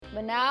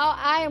But now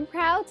I am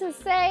proud to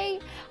say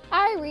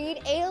I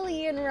read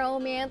alien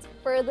romance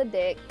for the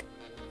dick.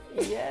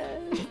 Yes.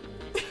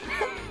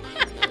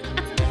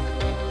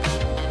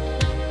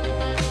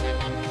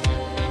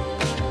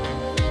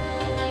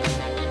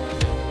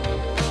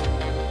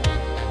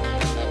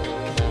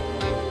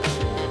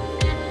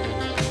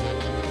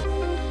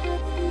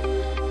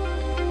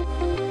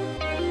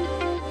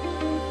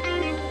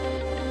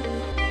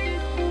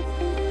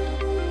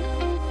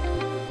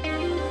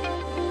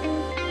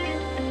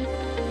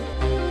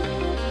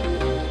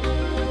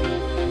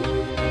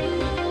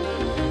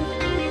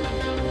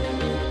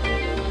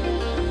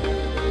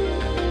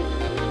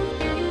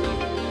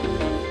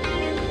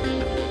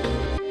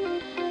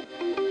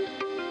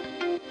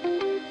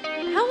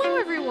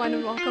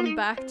 And welcome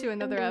back to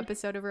another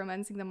episode of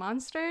Romancing the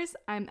Monsters.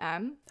 I'm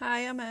Em.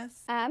 Hi, I'm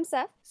S. I'm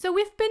Seth. So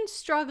we've been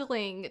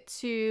struggling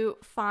to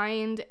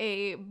find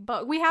a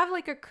book. We have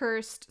like a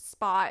cursed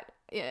spot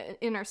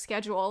in our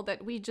schedule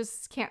that we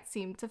just can't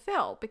seem to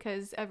fill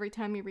because every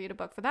time we read a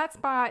book for that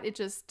spot, it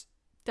just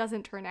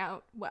doesn't turn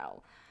out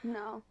well.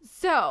 No.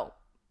 So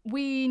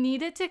we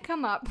needed to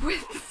come up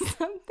with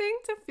something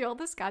to fill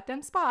this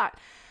goddamn spot.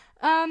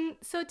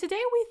 So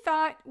today we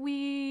thought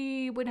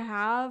we would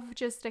have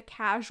just a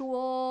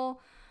casual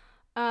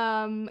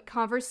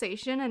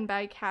conversation, and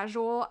by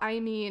casual I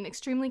mean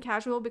extremely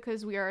casual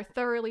because we are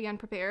thoroughly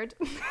unprepared.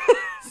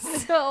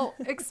 So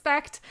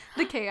expect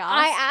the chaos.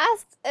 I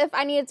asked if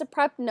I needed to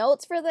prep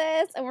notes for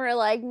this, and we're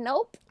like,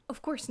 nope.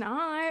 Of course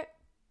not.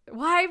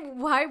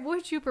 Why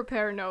would you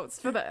prepare notes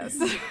for this?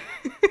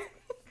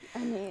 I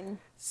mean,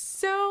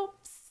 So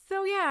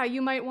yeah,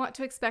 you might want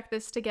to expect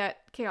this to get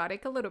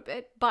chaotic a little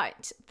bit,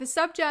 but the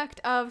subject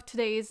of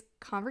today's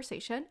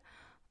conversation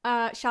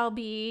shall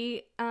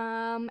be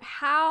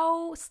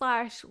how/where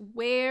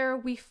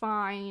we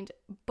find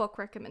book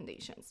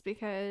recommendations,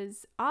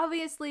 because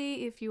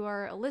obviously if you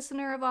are a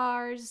listener of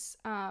ours,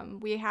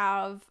 we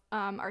have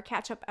our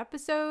catch up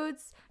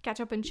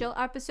and chill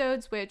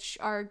episodes, which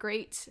are a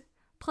great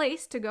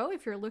place to go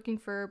if you're looking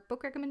for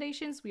book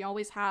recommendations. We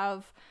always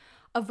have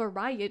a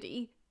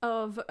variety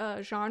of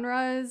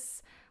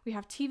genres. We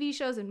have TV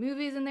shows and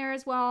movies in there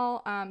as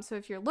well. So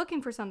if you're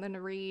looking for something to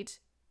read,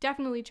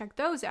 definitely check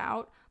those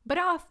out. But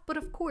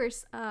of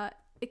course,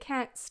 it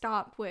can't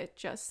stop with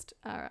just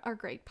our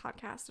great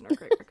podcast and our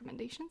great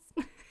recommendations,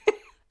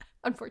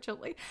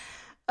 unfortunately.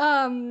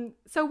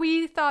 So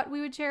we thought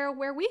we would share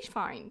where we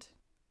find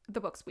the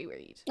books we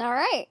read. all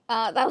right.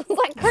 That was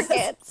like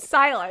crickets.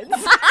 Silence.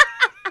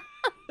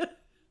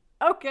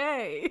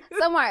 Okay.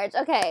 So Marge,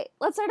 okay,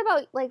 let's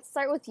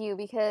start with you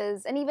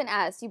because, and even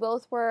us, you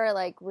both were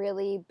like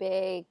really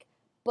big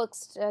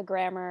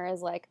bookstagrammers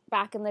like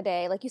back in the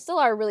day. Like you still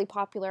are really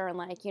popular and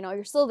like, you know,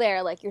 you're still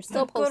there, like you're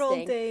still posting. Good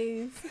old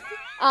days.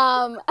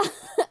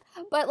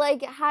 But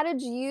like, how do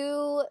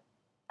you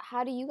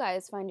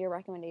guys find your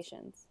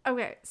recommendations?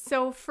 Okay,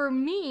 so for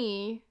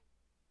me,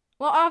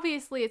 well,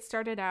 obviously it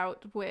started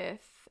out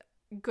with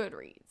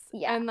Goodreads.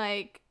 Yeah. And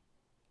like,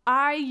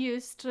 I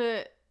used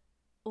to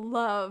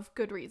love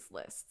Goodreads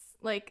lists.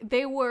 Like,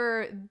 they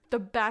were the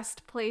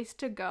best place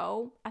to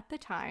go at the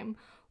time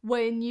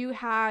when you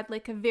had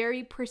like a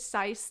very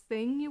precise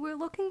thing you were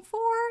looking for.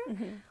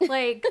 Mm-hmm.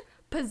 Like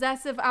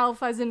possessive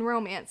alphas in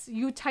romance.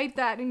 You type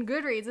that in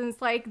Goodreads and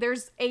it's like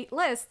there's 8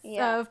 lists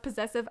of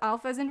possessive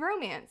alphas in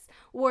romance.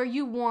 Or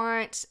you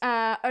want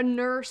a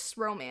nurse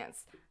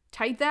romance.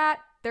 Type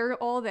that, they're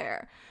all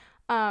there.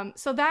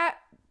 So that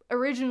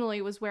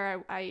originally was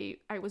where I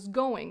was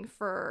going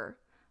for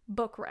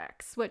book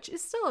recs, which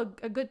is still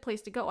a good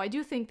place to go. I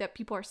do think that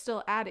people are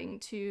still adding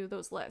to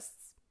those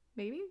lists.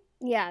 Maybe?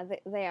 Yeah,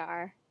 they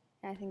are.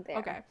 I think they are.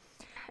 Okay.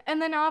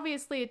 And then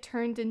obviously it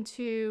turned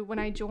into, when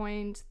I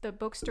joined the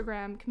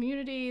Bookstagram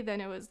community,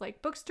 then it was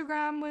like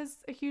Bookstagram was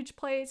a huge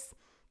place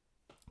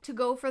to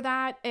go for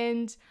that.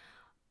 And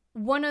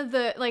one of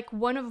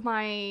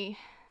my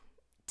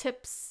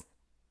tips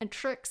and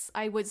tricks,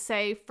 I would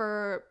say,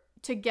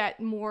 to get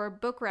more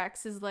book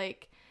recs is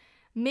like,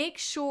 make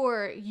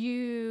sure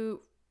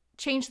you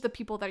change the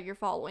people that you're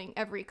following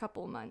every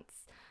couple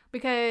months,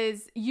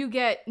 because you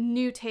get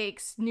new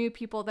takes, new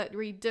people that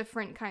read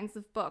different kinds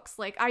of books.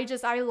 Like I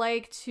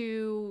like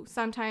to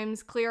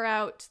sometimes clear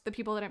out the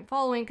people that I'm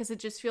following because it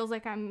just feels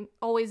like I'm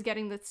always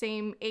getting the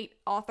same 8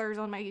 authors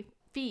on my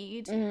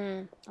feed.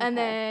 Okay. And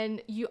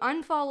then you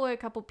unfollow a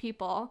couple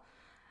people,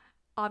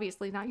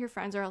 obviously not your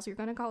friends, or else you're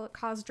going to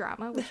cause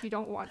drama, which you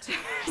don't want to.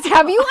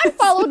 Have you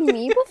unfollowed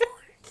me before?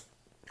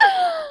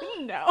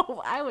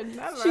 No, I would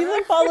never. She's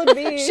unfollowed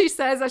me. She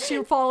says that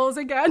she follows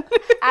again.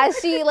 As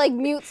she like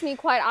mutes me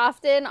quite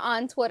often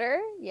on Twitter.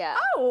 Yeah.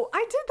 Oh,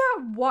 I did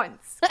that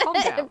once. Calm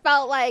down. It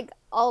felt like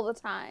all the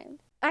time.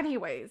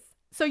 Anyways,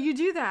 so you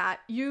do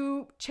that.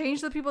 You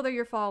change the people that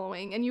you're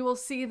following, and you will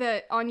see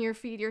that on your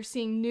feed you're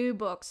seeing new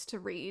books to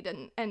read,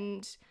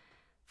 and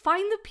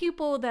find the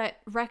people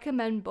that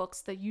recommend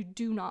books that you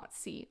do not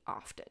see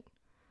often.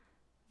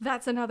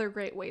 That's another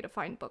great way to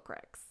find book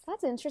recs.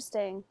 That's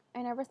interesting.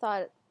 I never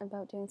thought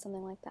about doing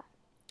something like that.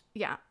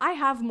 Yeah, I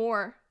have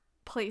more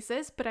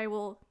places, but I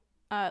will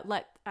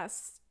let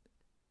us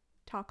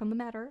talk on the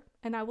matter,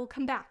 and I will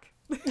come back.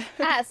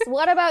 S,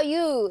 what about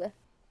you?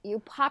 You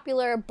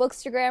popular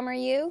bookstagrammer,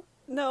 you?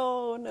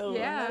 No,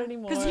 not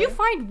anymore. Because you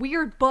find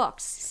weird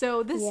books,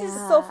 so this is...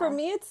 So for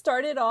me, it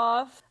started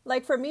off,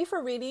 like for me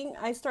for reading,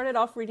 I started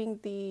off reading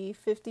the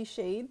 50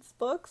 Shades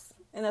books,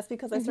 and that's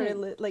because I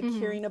started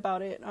hearing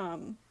about it.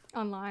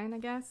 Online, I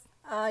guess?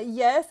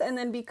 Yes, and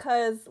then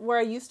because where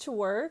I used to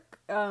work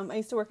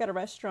at a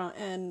restaurant,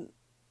 and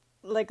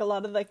like a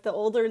lot of like the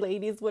older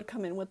ladies would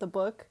come in with a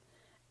book,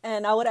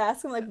 and I would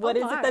ask them like, what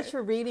is it that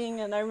you're reading?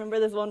 And I remember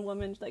this one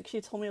woman, like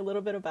she told me a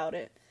little bit about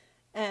it,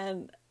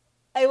 and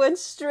I went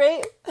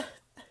straight to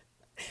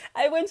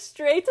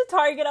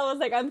Target. I was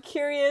like, I'm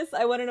curious.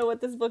 I want to know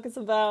what this book is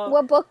about.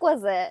 What book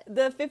was it?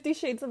 The 50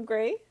 Shades of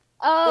Grey.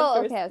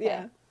 Oh, okay.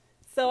 Yeah.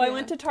 So I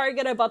went to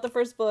Target, I bought the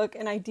first book,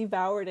 and I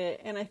devoured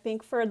it. And I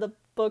think for the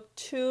book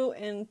 2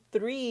 and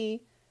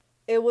 3,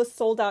 it was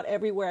sold out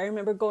everywhere. I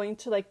remember going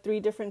to like 3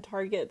 different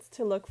Targets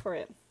to look for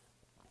it.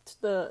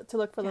 To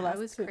look for the last 2.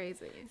 It was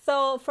crazy.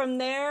 So from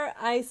there,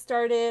 I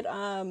started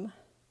on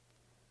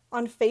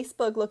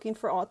Facebook looking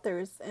for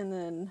authors, and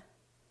then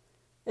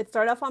it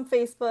started off on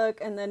Facebook,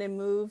 and then it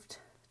moved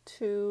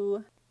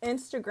to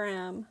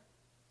Instagram,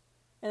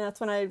 and that's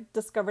when I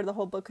discovered the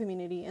whole book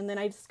community, and then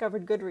I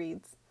discovered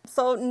Goodreads.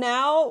 So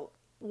now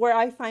where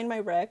I find my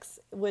recs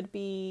would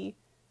be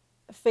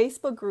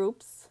Facebook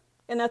groups,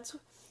 and that's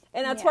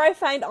where I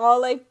find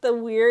all like the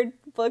weird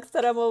books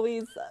that I'm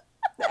always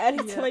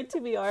adding to my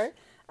TBR.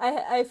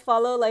 I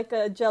follow like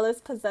a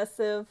jealous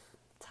possessive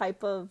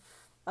type of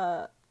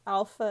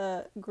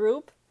alpha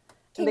group.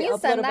 Can you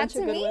send that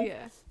to me?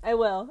 Yeah. I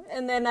will.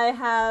 And then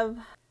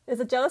there's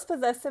a jealous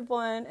possessive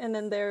one, and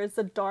then there's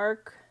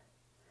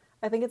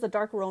I think it's a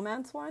dark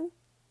romance one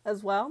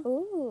as well.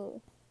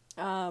 Ooh.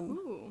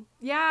 Ooh.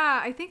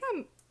 Yeah, I think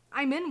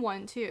I'm in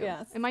one too.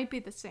 Yes. It might be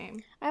the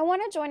same. I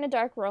want to join a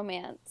dark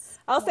romance.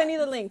 I'll send you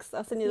the links.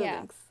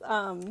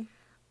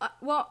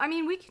 Well, I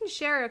mean, we can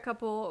share a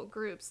couple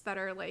groups that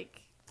are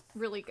like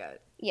really good.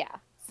 Yeah.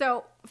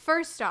 So,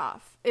 first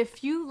off,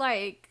 if you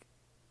like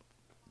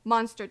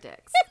monster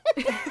dicks.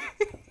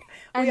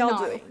 And we all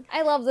nodding. do.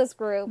 I love this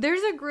group.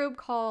 There's a group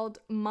called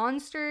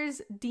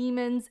Monsters,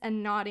 Demons,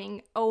 and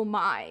Nodding. Oh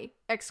my!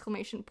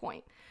 Exclamation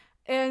point.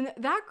 And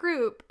that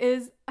group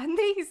is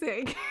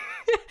amazing.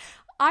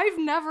 I've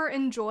never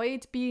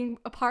enjoyed being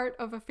a part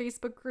of a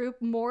Facebook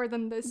group more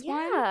than this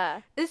one.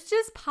 Yeah. It's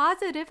just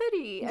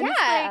positivity. And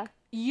it's like,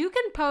 you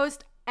can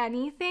post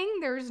anything.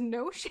 There's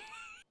no shame.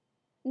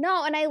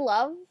 No, and I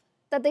love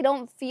that they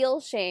don't feel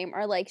shame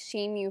or like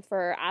shame you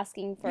for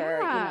asking for,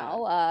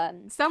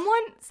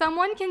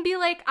 someone can be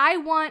like, I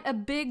want a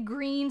big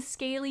green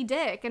scaly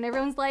dick, and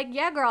everyone's like,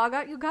 yeah girl, I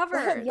got you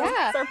covered.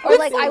 Yeah. Or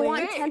like, I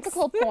want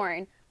tentacle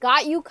porn.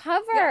 Got you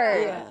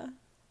covered.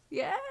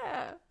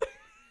 Yeah.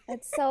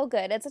 It's so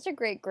good. It's such a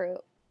great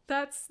group.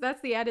 That's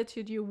the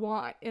attitude you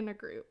want in a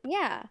group.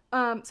 Yeah.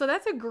 So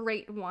that's a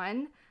great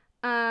one.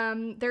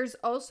 There's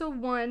also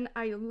one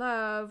I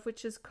love,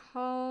 which is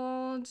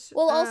called...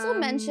 We'll also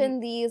mention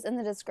these in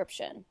the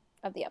description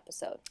of the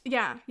episode.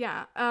 Yeah.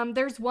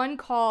 There's one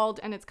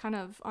called, and it's kind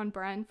of on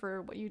brand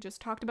for what you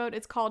just talked about,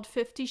 it's called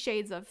 50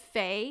 Shades of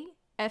Fae,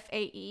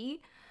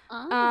 F-A-E.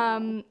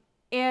 Oh.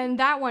 And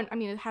that one, I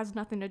mean, it has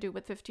nothing to do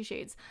with 50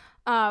 Shades.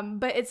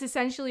 But it's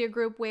essentially a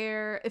group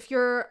where if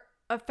you're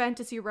a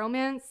fantasy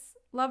romance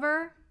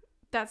lover,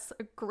 that's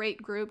a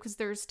great group because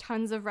there's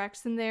tons of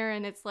recs in there,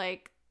 and it's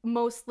like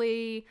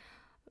mostly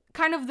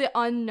kind of the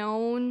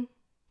unknown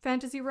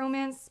fantasy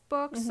romance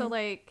books. Mm-hmm. So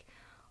like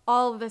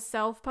all of the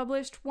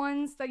self-published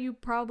ones that you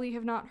probably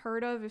have not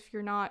heard of if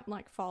you're not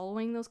like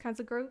following those kinds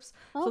of groups.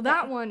 Okay. So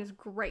that one is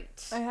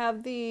great. I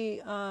have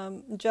the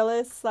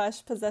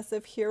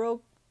jealous/possessive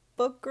hero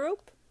book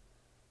group.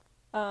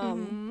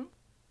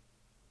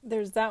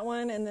 There's that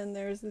one, and then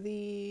there's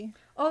the...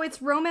 Oh,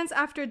 it's Romance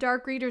After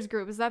Dark Readers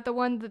group. Is that the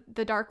one,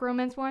 the dark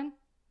romance one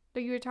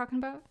that you were talking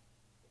about?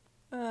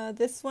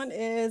 This one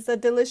is a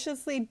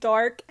deliciously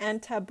dark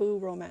and taboo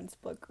romance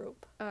book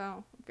group.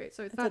 Oh, okay.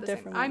 So it's not the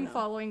same. I'm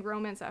following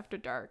Romance After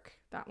Dark.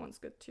 That one's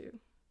good too.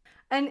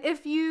 And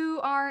if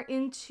you are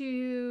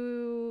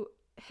into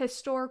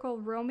historical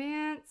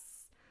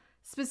romance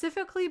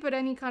specifically, but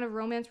any kind of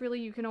romance really,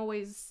 you can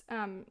always,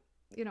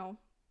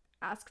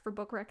 ask for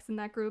book recs in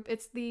that group.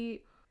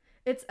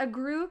 It's a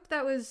group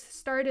that was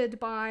started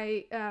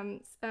by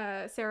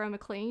Sarah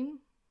MacLean,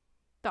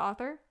 the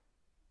author,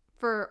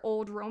 for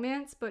old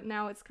romance, but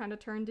now it's kind of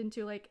turned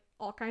into like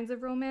all kinds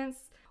of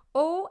romance.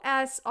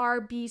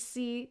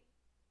 OSRBC,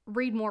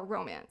 Read More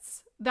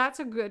Romance. That's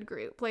a good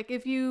group. Like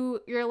if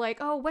you're like,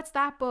 oh, what's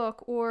that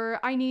book? Or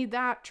I need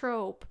that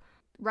trope.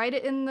 Write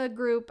it in the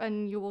group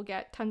and you will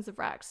get tons of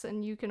recs.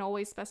 And you can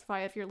always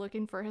specify if you're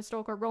looking for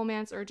historical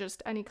romance or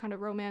just any kind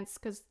of romance,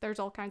 because there's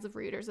all kinds of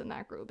readers in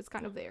that group. It's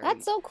kind of there.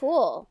 That's so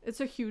cool.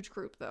 It's a huge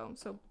group though,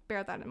 so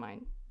bear that in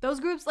mind. Those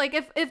groups, like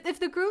if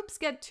the groups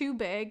get too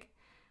big,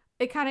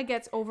 it kind of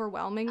gets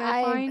overwhelming,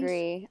 I find.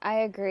 I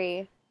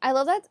agree. I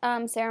love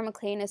that Sarah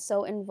MacLean is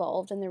so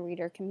involved in the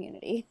reader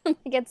community. Like,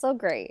 it's so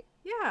great.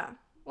 Yeah.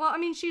 Well, I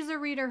mean, she's a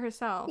reader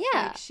herself.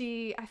 Yeah.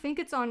 Like, I think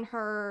it's on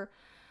her.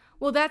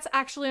 Well, that's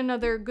actually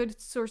another good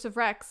source of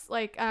recs.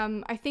 Like,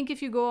 I think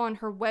if you go on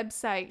her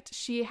website,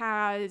 she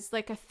has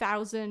like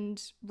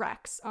 1,000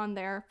 recs on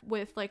there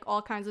with like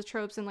all kinds of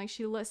tropes, and like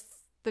she lists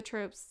the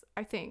tropes,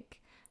 I think.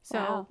 So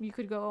Wow. you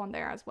could go on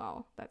there as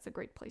well. That's a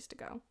great place to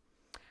go.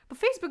 But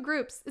Facebook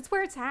groups, it's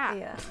where it's at.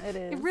 Yeah, it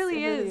is. It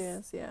really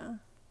is. Yeah.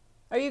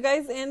 Are you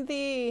guys in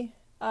the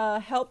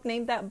Help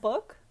Name That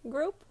Book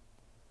group?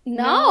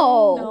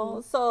 No.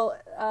 No. So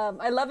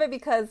I love it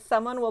because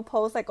someone will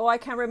post like, oh, I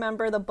can't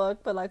remember the book,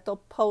 but like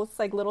they'll post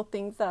like little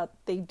things that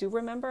they do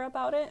remember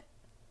about it.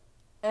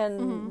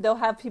 And they'll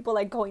have people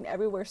like going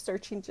everywhere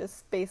searching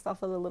just based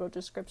off of the little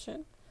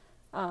description.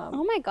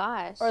 Oh my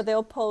gosh. Or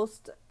they'll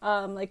post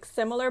like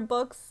similar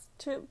books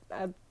to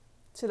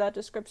that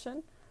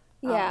description.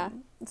 Yeah.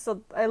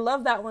 So I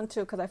love that one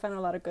too because I find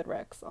a lot of good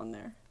recs on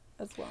there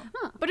as well.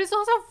 But it's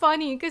also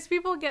funny because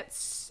people get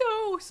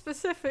so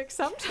specific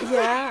sometimes.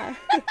 Yeah.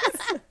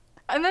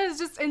 And then it's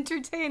just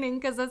entertaining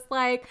because it's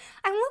like,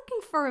 I'm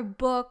looking for a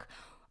book.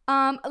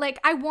 Like,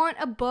 I want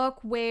a book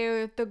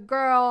where the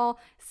girl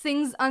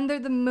sings Under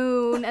the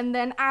Moon, and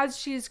then as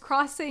she's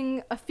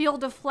crossing a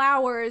field of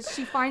flowers,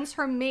 she finds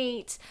her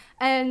mate,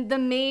 and the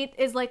mate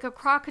is like a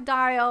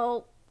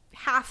crocodile,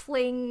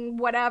 halfling,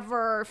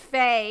 whatever,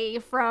 fae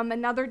from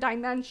another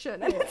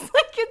dimension. And it's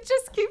like, it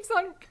just keeps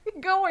on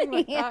going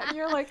like that. And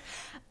you're like,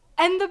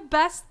 and the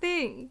best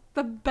thing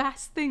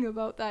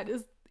about that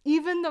is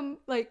even the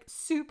like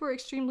super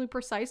extremely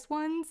precise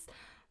ones,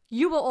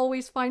 you will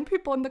always find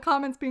people in the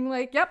comments being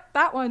like, yep,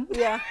 that one.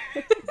 Yeah.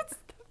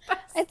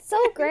 It's so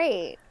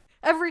great.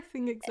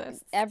 Everything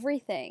exists.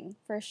 Everything,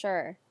 for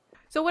sure.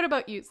 So what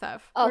about you,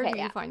 Steph? Okay, Where do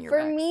you yeah. find your For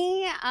recs?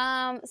 me,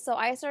 so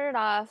I started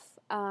off,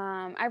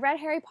 I read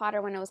Harry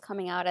Potter when it was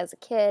coming out as a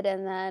kid,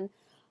 and then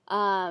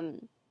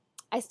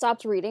I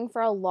stopped reading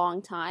for a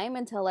long time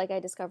until like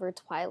I discovered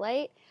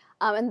Twilight.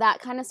 And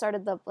that kind of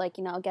started the, like,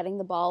 you know, getting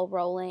the ball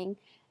rolling.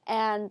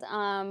 And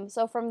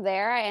so from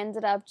there, I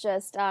ended up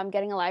just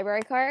getting a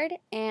library card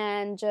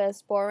and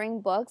just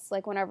borrowing books,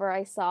 like whenever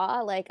I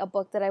saw like a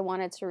book that I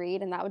wanted to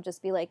read, and that would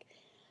just be like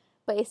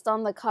based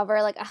on the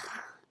cover. Like,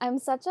 I'm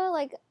such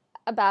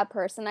a bad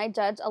person. I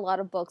judge a lot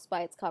of books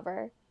by its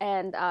cover,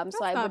 and That's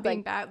so I not would being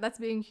like bad. That's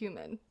being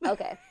human.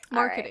 okay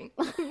Marketing.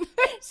 all right.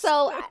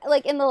 So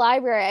like in the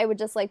library, I would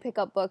just like pick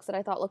up books that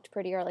I thought looked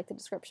pretty or like the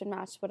description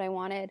matched what I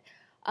wanted.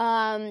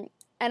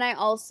 And I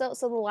also,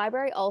 so the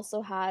library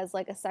also has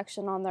like a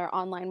section on their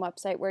online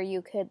website where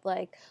you could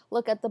like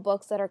look at the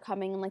books that are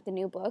coming and like the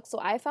new books. So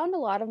I found a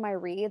lot of my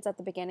reads at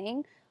the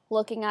beginning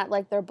looking at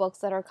like their books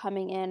that are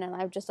coming in, and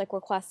I would just like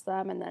request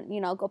them and then, you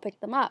know, go pick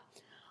them up.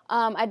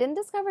 I didn't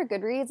discover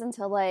Goodreads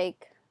until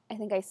like, I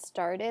think I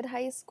started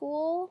high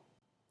school.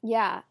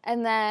 Yeah.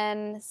 And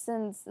then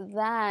since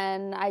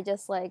then I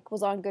just like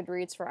was on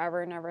Goodreads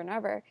forever and ever and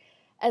ever.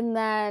 And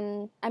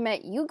then I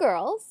met you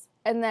girls.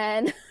 And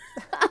then,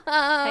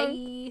 Hi.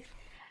 and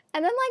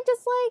then like,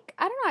 just like,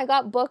 I don't know, I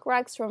got book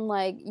recs from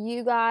like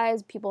you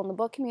guys, people in the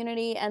book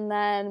community. And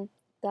then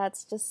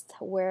that's just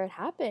where it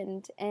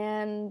happened.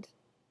 And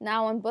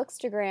now on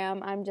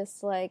Bookstagram, I'm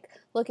just like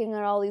looking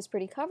at all these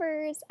pretty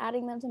covers,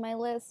 adding them to my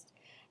list.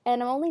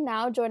 And I'm only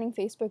now joining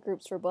Facebook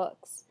groups for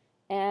books.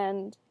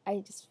 And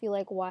I just feel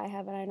like, why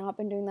haven't I not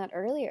been doing that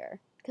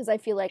earlier? Because I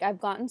feel like I've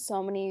gotten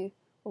so many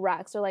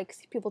recs or like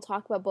people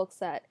talk about books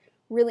that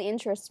really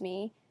interest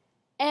me.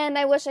 And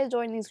I wish I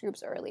joined these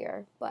groups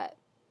earlier, but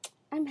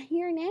I'm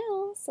here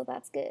now, so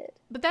that's good.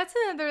 But that's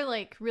another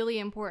like really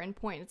important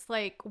point. It's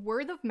like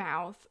word of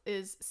mouth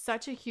is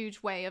such a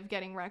huge way of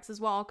getting recs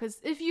as well, because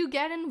if you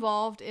get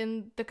involved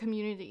in the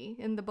community,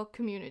 in the book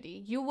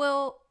community, you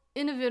will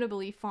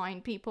inevitably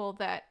find people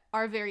that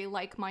are very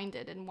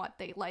like-minded in what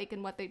they like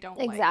and what they don't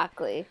like.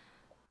 Exactly.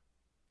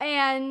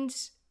 And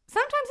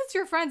sometimes it's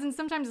your friends, and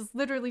sometimes it's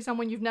literally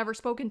someone you've never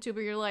spoken to,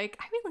 but you're like,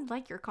 I really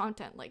like your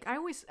content. Like, I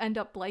always end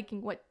up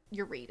liking what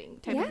you're reading.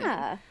 Type of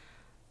thing.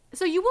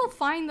 So you will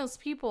find those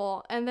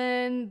people, and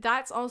then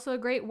that's also a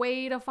great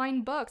way to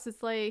find books.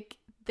 It's like,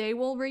 they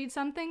will read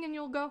something, and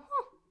you'll go,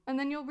 huh, and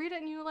then you'll read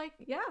it, and you're like,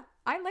 yeah,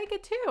 I like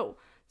it too.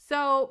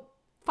 So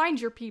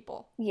find your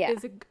people. Yeah.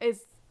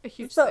 Is a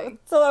huge thing.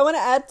 So I want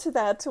to add to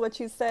that, to what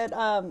you said.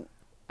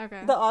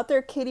 Okay. The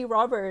author Katie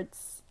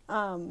Roberts.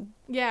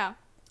 Yeah.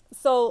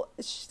 So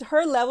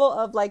her level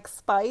of like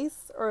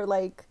spice or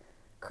like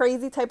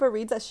crazy type of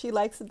reads that she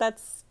likes,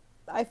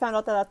 I found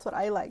out that's what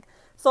I like.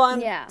 So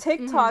on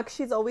TikTok,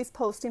 she's always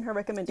posting her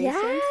recommendations.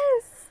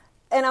 Yes.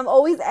 And I'm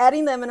always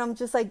adding them, and I'm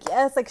just like,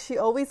 yes, like she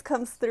always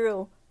comes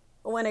through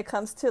when it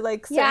comes to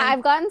like certain... Yeah,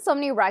 I've gotten so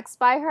many recs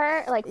by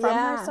her, like from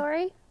her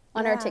story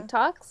on her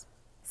TikToks.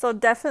 So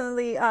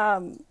definitely,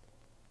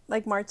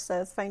 like March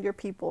says, find your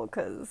people,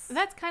 because...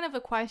 That's kind of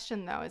a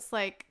question, though. It's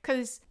like,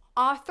 because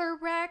author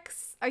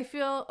recs, I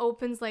feel,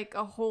 opens like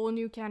a whole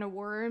new can of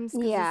worms.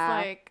 Because it's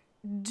like,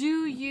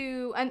 do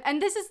you...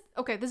 And this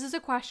is a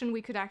question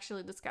we could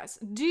actually discuss.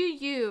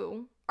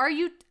 When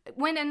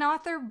an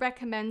author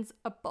recommends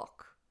a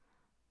book,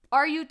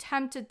 are you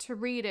tempted to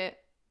read it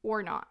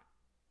or not?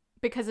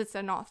 Because it's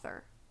an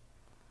author.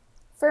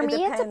 For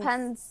me, it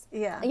depends.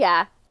 Yeah.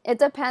 Yeah, it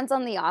depends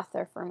on the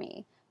author for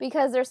me.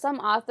 Because there's some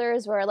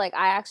authors where, like,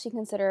 I actually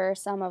consider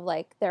some of,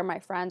 like, they're my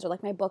friends or,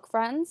 like, my book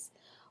friends.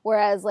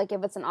 Whereas, like,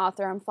 if it's an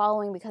author I'm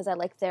following because I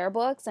like their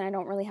books and I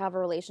don't really have a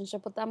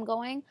relationship with them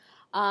going,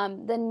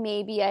 then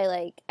maybe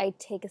I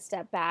take a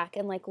step back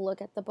and, like,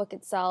 look at the book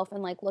itself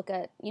and, like, look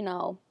at,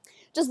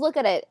 just look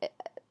at it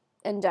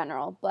in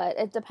general. But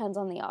it depends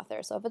on the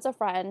author. So if it's a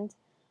friend,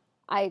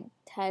 I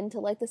tend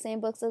to like the same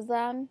books as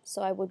them,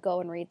 so I would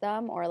go and read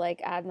them or, like,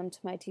 add them to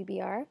my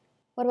TBR.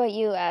 What about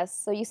you, S?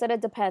 So you said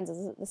it depends.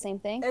 Is it the same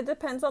thing? It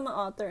depends on the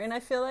author. And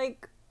I feel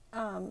like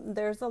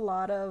there's a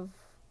lot of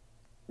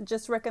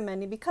just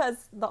recommending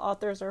because the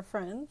authors are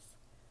friends.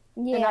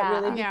 Yeah. And not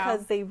really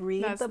because they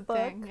read the book.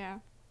 Thing, yeah.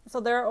 So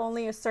there are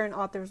only a certain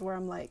authors where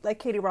I'm like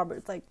Katie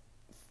Roberts, like,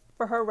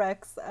 for her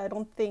recs, I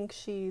don't think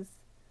she's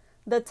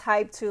the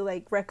type to,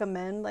 like,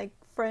 recommend, like,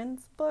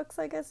 friends books,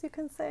 I guess you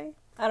can say.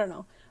 I don't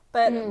know.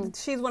 But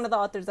she's one of the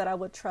authors that I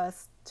would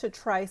trust to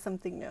try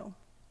something new,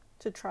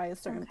 to try a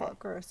certain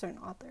book or a certain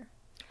author.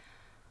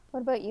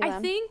 What about you,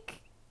 Em?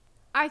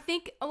 I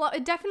think well,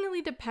 it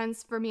definitely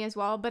depends for me as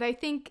well, but I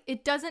think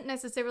it doesn't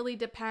necessarily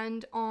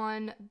depend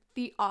on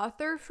the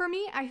author for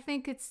me. I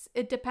think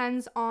it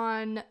depends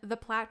on the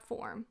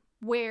platform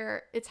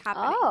where it's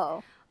happening.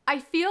 Oh. I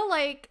feel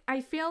like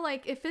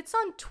if it's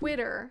on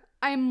Twitter,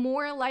 I'm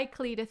more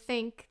likely to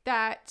think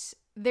that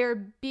they're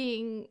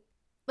being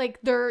like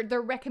they're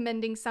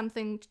recommending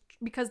something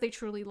because they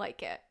truly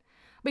like it.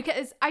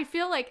 Because I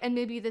feel like, and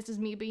maybe this is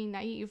me being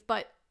naive,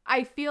 but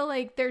I feel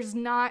like there's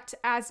not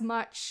as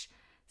much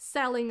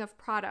selling of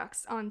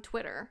products on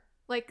Twitter.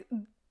 Like,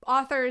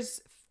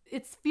 authors,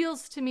 it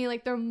feels to me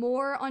like they're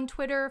more on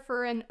Twitter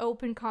for an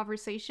open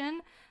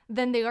conversation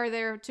than they are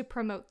there to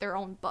promote their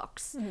own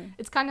books.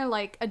 It's kind of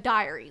like a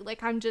diary.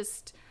 Like,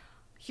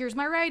 here's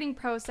my writing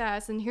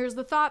process, and here's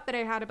the thought that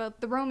I had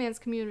about the romance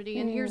community,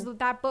 and here's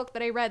that book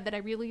that I read that I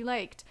really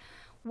liked.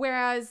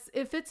 Whereas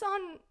if it's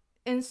on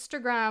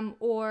Instagram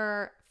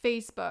or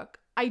Facebook,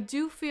 I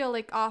do feel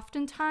like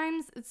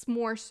oftentimes it's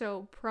more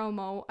so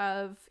promo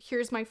of,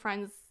 here's my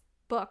friend's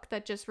book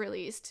that just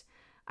released,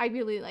 I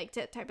really liked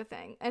it, type of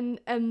thing. And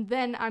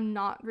then I'm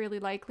not really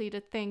likely to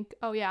think,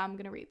 oh yeah, I'm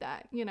gonna read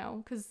that,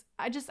 because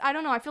I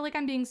don't know, I feel like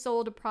I'm being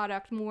sold a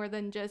product more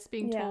than just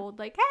being told,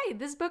 like, hey,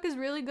 this book is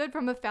really good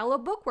from a fellow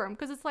bookworm,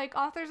 because it's like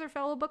authors are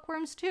fellow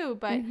bookworms too,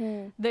 but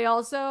they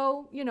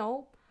also,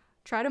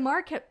 try to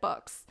market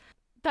books.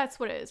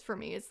 That's what it is for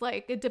me. It's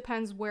like, it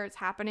depends where it's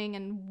happening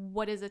and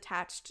what is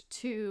attached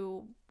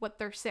to what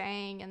they're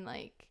saying, and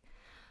like,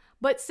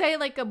 but say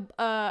like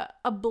a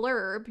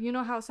blurb, you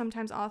know how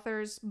sometimes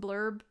authors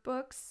blurb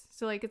books?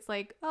 So like, it's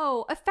like,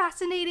 oh, a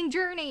fascinating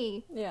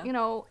journey. Yeah.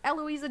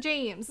 Eloisa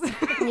James.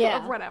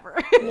 Yeah. Or whatever.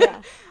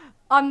 Yeah.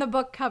 On the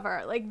book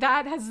cover. Like,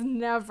 that has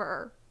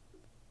never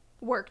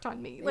worked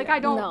on me. Like, I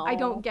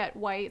don't get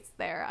why it's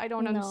there. I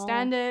don't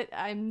understand it.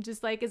 I'm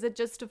just like, is it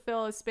just to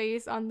fill a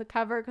space on the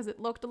cover because it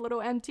looked a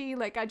little empty?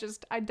 Like, I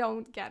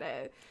don't get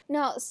it.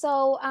 No,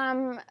 so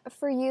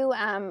for you,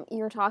 you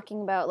were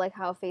talking about, like,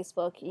 how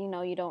Facebook,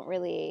 you don't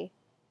really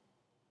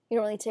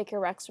take your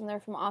recs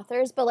from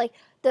authors, but, like,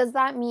 does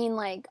that mean,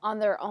 like, on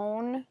their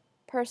own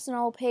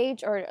personal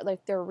page or,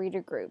 like, their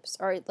reader groups,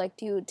 or, like,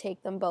 do you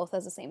take them both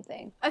as the same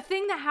thing? A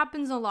thing that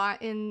happens a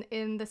lot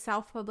in the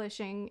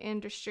self-publishing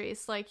industry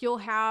is, like, you'll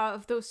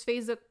have those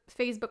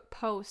Facebook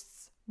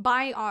posts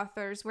by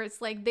authors where it's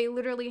like they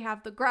literally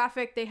have the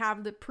graphic, they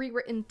have the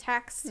pre-written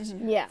text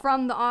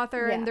from the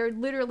author, and they're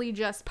literally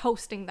just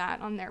posting that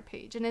on their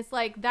page, and it's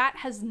like, that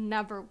has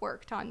never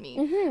worked on me.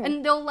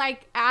 And they'll,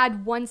 like,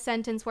 add one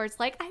sentence where it's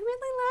like, I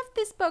really love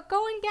this book,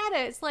 go and get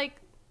it. It's like,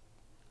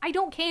 I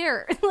don't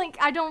care. Like,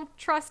 I don't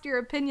trust your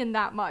opinion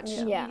that much.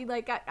 Yeah.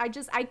 Like,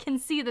 I can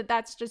see that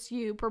that's just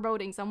you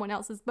promoting someone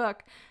else's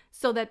book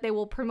so that they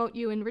will promote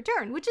you in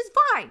return, which is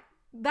fine.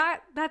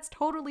 That's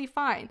totally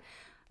fine.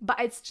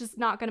 But it's just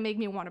not going to make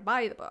me want to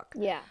buy the book.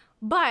 Yeah.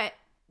 But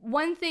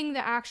one thing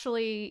that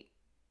actually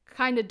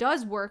kind of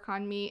does work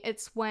on me,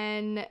 it's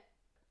when,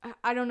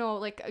 I don't know,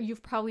 like,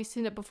 you've probably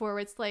seen it before, where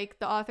it's like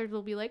the authors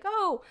will be like,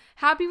 oh,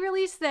 happy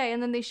release day,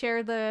 and then they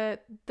share the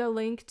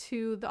link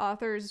to the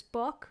author's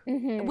book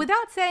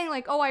without saying,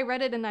 like, oh, I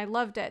read it and I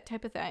loved it,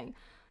 type of thing.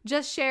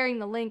 Just sharing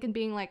the link and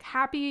being like,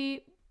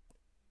 happy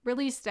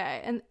release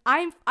day. And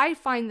I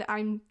find that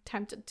I'm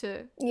tempted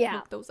to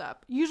look those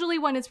up, usually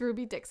when it's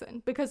Ruby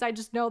Dixon, because I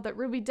just know that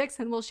Ruby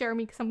Dixon will share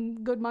me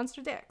some good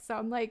monster dick. So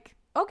I'm like,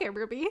 okay,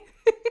 Ruby,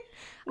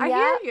 I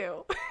hear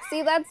you.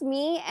 See, that's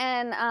me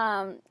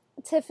and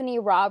Tiffany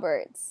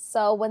Roberts.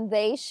 So when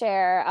they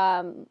share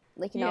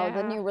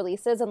the new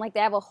releases, and, like, they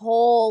have a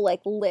whole,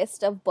 like,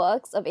 list of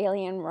books of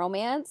alien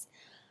romance,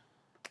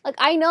 like,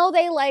 I know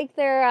they like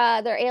their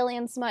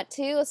alien smut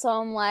too, so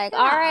I'm like,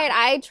 all right,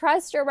 I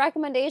trust your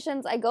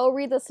recommendations. I go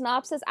read the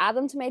synopsis, add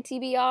them to my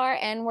TBR,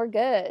 and we're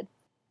good.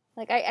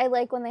 Like, I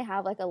like when they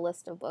have, like, a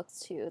list of books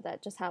too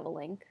that just have a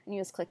link and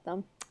you just click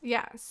them.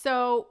 Yeah.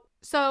 So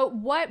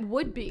what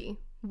would be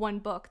one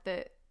book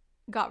that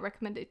got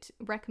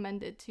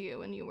recommended to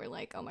you and you were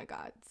like, oh my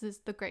god, this is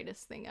the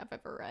greatest thing I've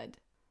ever read?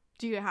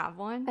 Do you have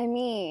one? I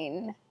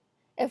mean,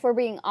 if we're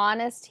being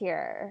honest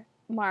here,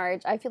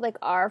 Marge, I feel like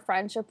our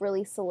friendship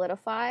really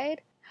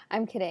solidified.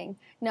 I'm kidding.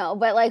 No,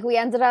 but like we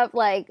ended up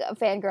like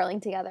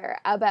fangirling together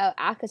about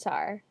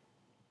ACOTAR.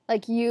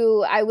 Like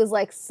I was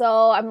like,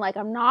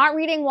 I'm not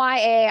reading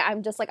YA.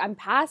 I'm just like, I'm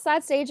past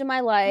that stage in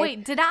my life.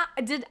 Wait, did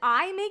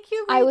I make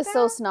you read I was that?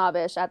 so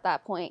snobbish at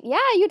that point. Yeah,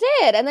 you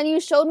did. And then you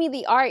showed me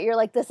the art. You're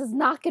like, this is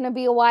not going to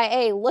be a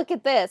YA. Look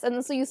at this. And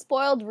then so you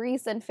spoiled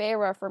Reese and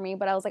Feyre for me,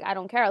 but I was like, I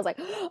don't care. I was like,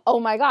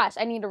 oh my gosh,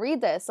 I need to read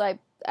this. So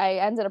I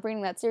ended up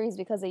reading that series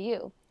because of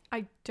you.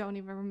 I don't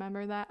even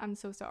remember that. I'm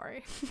so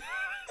sorry.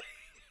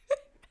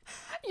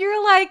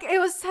 You're like, it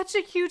was such a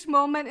huge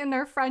moment in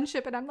our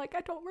friendship, and I'm like, I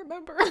don't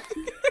remember.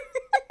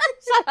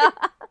 Shut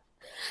up.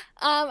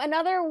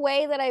 Another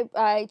way that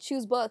I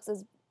choose books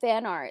is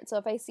fan art. So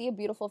if I see a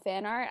beautiful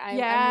fan art, I'm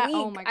weak.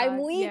 Oh my God.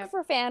 I'm weak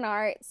for fan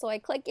art. So I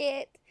click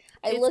it,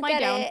 I It's look my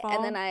at downfall. it,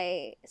 and then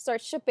I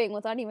start shipping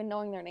without even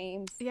knowing their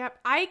names. Yep,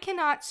 I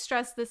cannot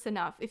stress this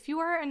enough. If you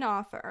are an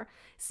author,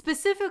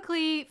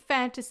 specifically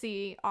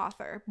fantasy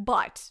author,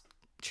 but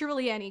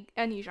truly any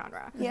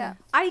genre, Yeah.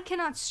 I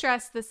cannot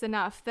stress this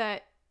enough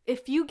that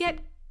if you get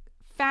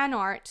fan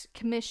art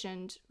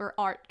commissioned or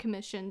art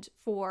commissioned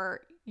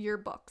for your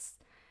books,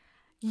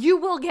 you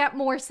will get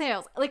more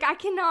sales. Like, I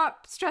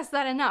cannot stress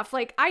that enough.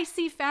 Like, I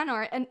see fan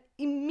art and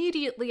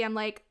immediately I'm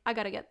like, I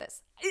gotta get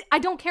this. I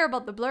don't care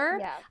about the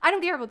blurb. Yeah. I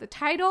don't care about the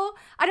title.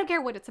 I don't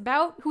care what it's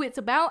about, who it's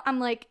about. I'm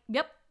like,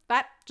 yep,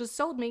 that just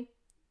sold me.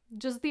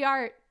 Just the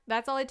art.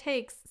 That's all it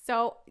takes.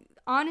 So,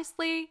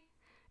 honestly,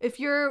 if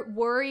you're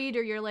worried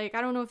or you're like,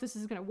 I don't know if this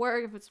is gonna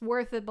work, if it's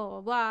worth it, blah,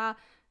 blah, blah,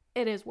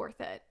 it is worth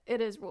it.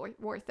 It is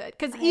worth it.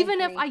 Because even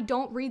if I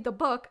don't read the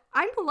book,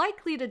 I'm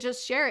likely to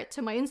just share it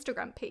to my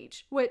Instagram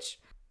page, which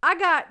I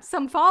got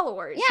some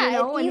followers, Yeah, you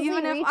know? it And easily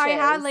even if I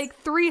had reaches. like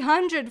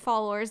 300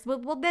 followers,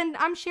 well, then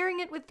I'm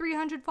sharing it with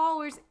 300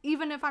 followers,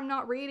 even if I'm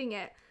not reading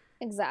it.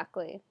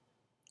 Exactly.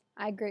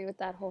 I agree with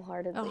that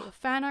wholeheartedly. Oh,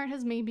 fan art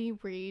has made me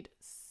read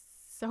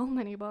so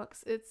many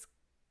books. It's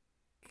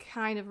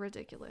kind of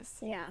ridiculous.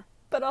 Yeah.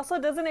 But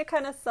also, doesn't it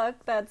kind of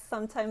suck that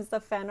sometimes the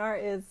fan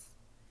art is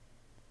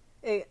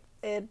it's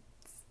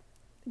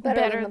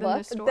Better than the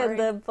book? story.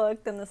 the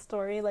book than the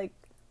story, like,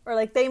 or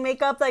like they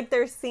make up like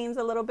their scenes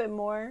a little bit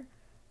more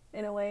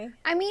in a way.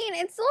 I mean,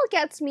 it still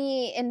gets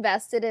me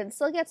invested. It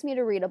still gets me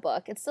to read a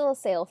book. It's still a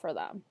sale for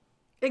them.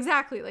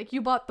 Exactly. Like,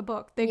 you bought the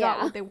book. They got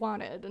Yeah. what they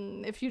wanted.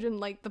 And if you didn't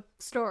like the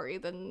story,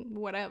 then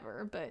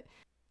whatever. But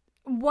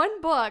one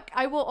book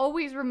I will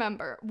always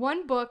remember.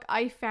 One book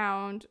I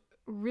found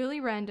really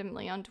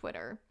randomly on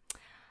Twitter.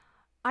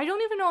 I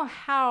don't even know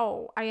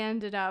how I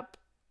ended up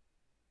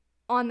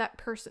on that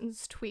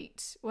person's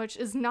tweet, which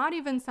is not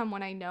even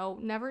someone I know,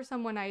 never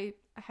someone I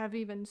have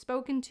even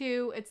spoken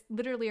to. It's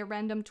literally a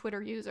random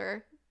Twitter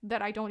user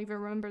that I don't even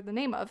remember the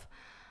name of.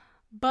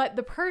 But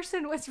the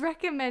person was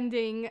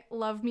recommending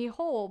Love Me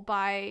Whole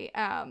by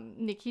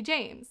Nikki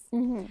James.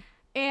 Mm-hmm.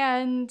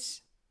 And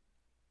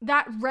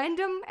that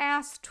random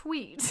ass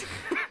tweet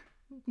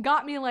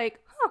got me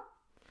like, huh,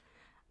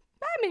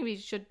 I maybe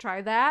should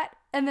try that.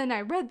 And then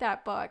I read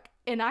that book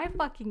and I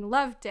fucking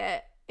loved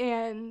it.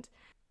 And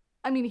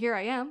I mean, here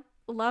I am,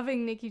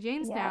 loving Nikki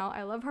James now.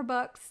 I love her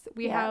books.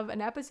 We have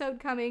an episode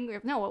coming.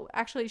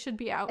 Actually, it should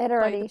be out. It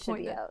already should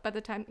be out. By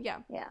the time, yeah.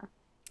 Yeah.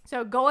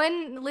 So go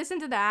and listen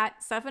to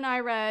that. Steph and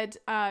I read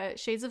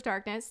Shades of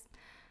Darkness.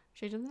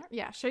 Shades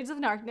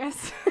of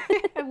Darkness.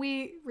 And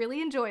we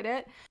really enjoyed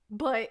it.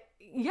 But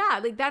yeah,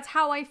 like that's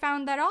how I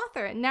found that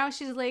author. And now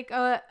she's like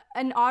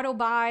an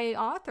auto-buy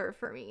author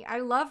for me. I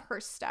love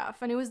her stuff.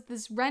 And it was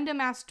this random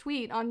ass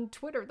tweet on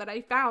Twitter that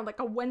I found like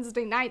a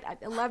Wednesday night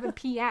at 11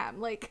 p.m.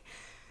 Like,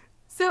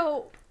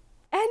 so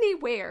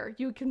anywhere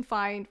you can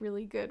find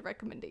really good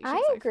recommendations.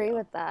 I agree feel.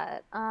 with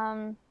that.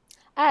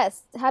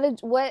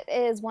 What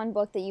is one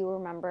book that you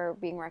remember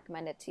being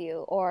recommended to you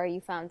or you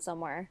found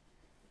somewhere?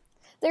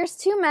 There's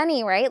too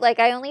many, right? Like,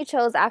 I only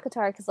chose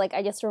ACOTAR because, like,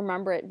 I just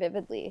remember it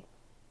vividly.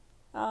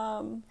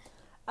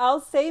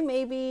 I'll say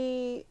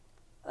maybe,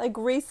 like,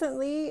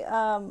 recently,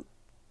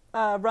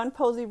 Run,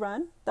 Posey,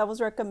 Run. That was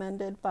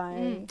recommended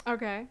by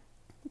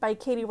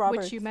Katie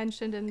Roberts. Which you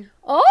mentioned in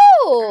our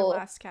Oh!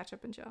 last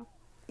catch-up and show.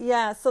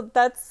 Yeah, so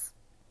that's,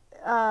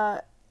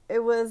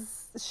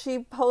 she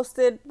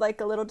posted,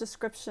 like, a little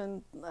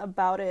description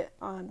about it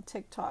on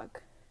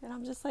TikTok. And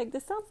I'm just like,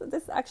 this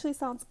actually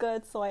sounds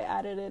good. So I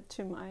added it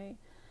to my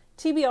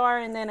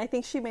TBR, and then I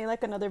think she made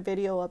like another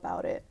video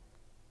about it,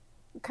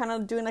 kind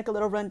of doing like a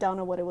little rundown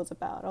of what it was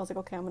about. I was like,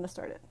 okay, I'm gonna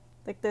start it.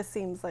 Like, this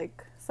seems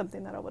like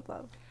something that I would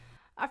love.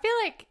 I feel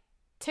like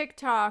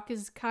TikTok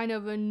is kind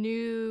of a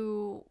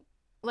new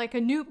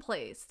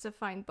place to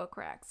find book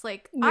racks.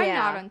 Like, I'm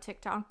not on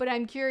TikTok, but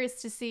I'm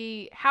curious to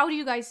see, how do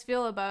you guys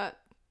feel about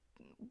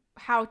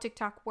how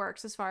TikTok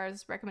works as far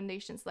as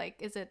recommendations? Like,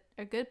 is it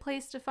a good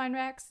place to find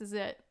racks? Is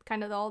it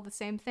kind of all the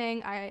same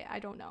thing? I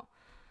don't know.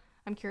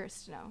 I'm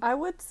curious to know. I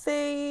would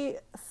say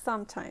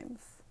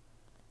sometimes.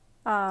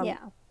 Yeah.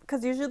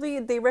 Because usually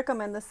they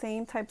recommend the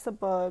same types of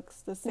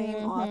books, the same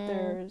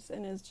authors,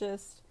 and it's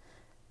just,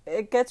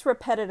 it gets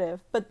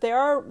repetitive. But there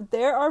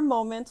are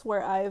moments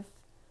where I've,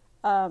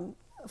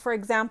 for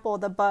example,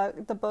 the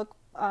book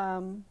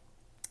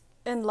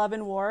In Love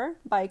and War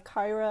by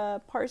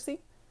Kyra Parsi.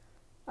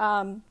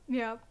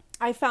 Yeah.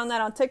 I found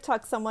that on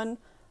TikTok. Someone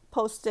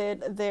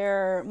posted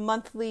their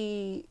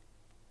monthly,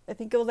 I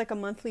think it was like a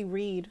monthly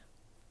read,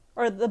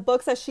 or the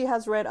books that she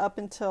has read up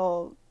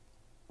until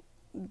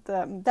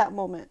that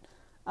moment.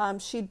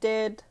 She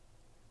did.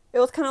 It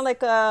was kind of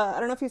like I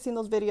don't know if you've seen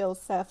those videos,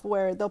 Seth,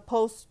 where they'll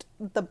post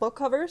the book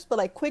covers, but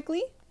like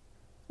quickly.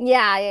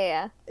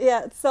 Yeah.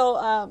 Yeah. So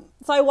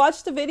I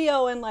watched the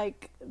video and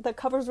like the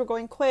covers were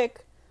going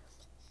quick,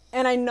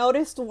 and I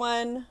noticed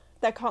one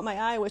that caught my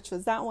eye, which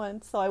was that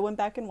one. So I went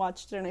back and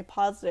watched it, and I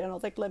paused it, and I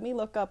was like, let me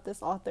look up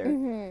this author.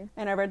 Mm-hmm.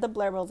 And I read the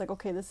blurb. I was like,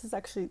 okay, this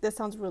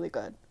sounds really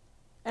good.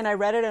 And I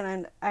read it,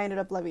 and I ended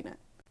up loving it.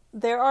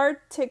 There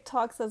are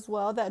TikToks as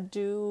well that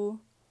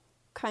do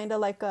kind of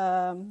like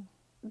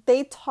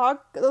they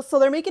talk, so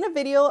they're making a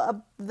video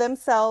of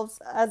themselves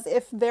as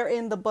if they're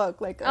in the book.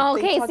 Like,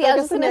 Okay, talk see, I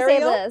like was just going to say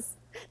this.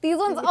 These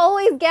ones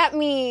always get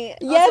me.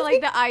 Yes, Also,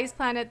 like the Ice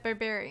Planet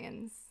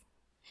Barbarians.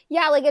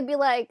 Yeah, like it'd be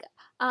like,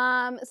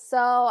 so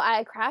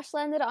I crash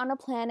landed on a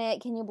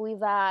planet. Can you believe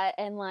that?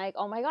 And like,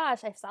 oh my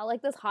gosh, I saw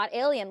like this hot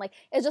alien. Like,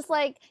 it's just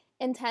like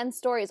intense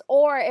stories.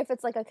 Or if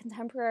it's like a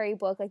contemporary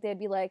book, like they'd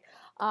be like,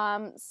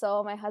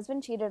 so my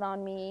husband cheated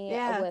on me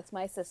with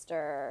my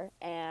sister,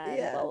 and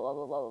blah blah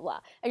blah blah blah blah.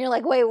 And you're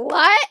like, wait,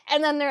 what?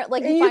 And then they're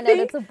like, you find out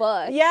it's a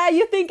book. Yeah,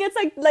 you think it's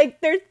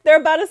like they're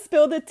about to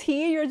spill the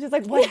tea. You're just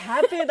like, what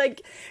happened?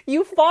 Like,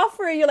 you fall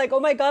for it. You're like, oh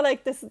my god,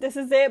 like this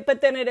is it.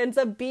 But then it ends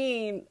up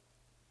being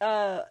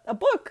a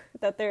book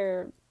that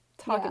they're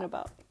talking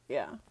about.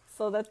 Yeah.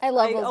 So that's, I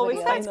love those always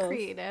videos. find That's those.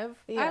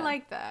 creative. Yeah. I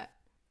like that.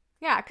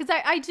 Yeah, because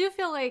I do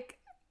feel like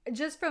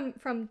just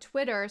from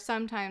Twitter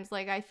sometimes,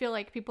 like I feel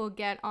like people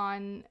get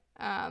on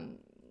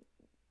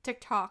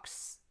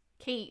TikTok's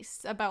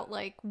case about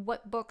like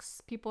what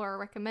books people are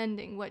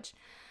recommending, which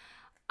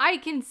I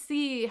can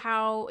see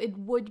how it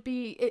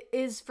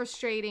is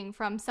frustrating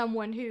from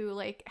someone who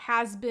like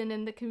has been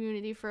in the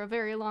community for a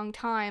very long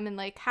time and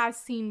like has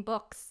seen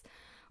books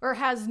or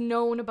has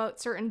known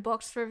about certain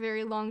books for a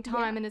very long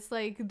time, and it's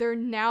like they're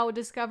now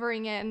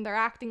discovering it and they're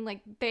acting like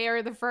they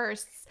are the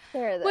firsts.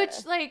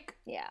 Which, like,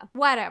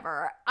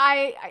 whatever.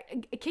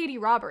 Katie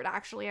Robert,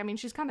 actually, I mean,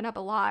 she's coming up a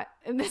lot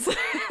in this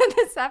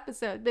this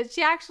episode, but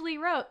she actually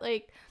wrote,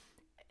 like,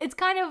 it's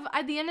kind of,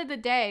 at the end of the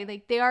day,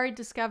 like, they are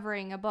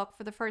discovering a book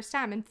for the first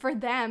time, and for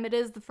them, it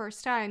is the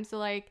first time, so,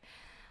 like,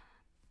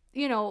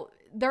 you know,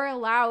 they're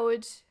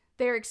allowed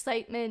their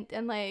excitement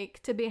and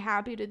like to be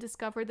happy to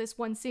discover this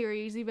one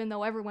series even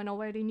though everyone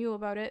already knew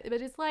about it,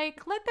 but it's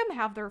like, let them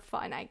have their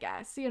fun, I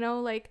guess, you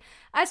know, like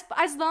as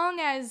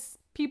long as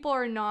people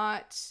are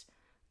not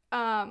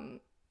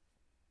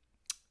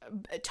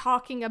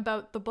talking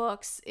about the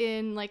books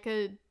in like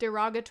a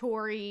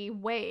derogatory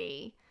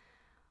way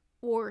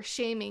or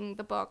shaming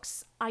the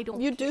books, I don't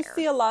care. You do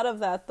see a lot of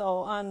that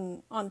though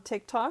on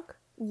TikTok.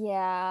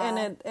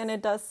 Yeah. And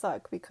it does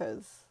suck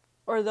because,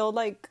 or they'll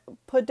like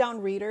put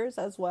down readers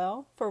as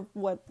well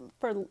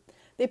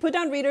they put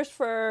down readers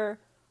for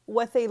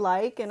what they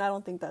like, and I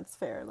don't think that's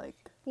fair. Like,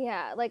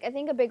 yeah, like I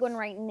think a big one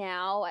right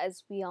now,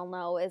 as we all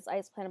know, is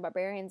Ice Planet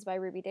Barbarians by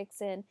Ruby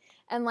Dixon.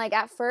 And like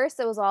at first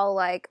it was all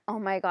like, oh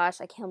my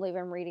gosh, I can't believe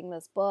I'm reading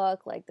this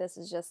book. Like this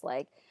is just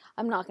like,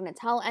 I'm not gonna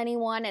tell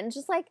anyone. And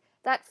just like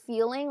that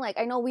feeling, like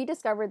I know we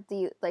discovered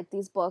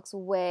these books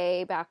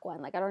way back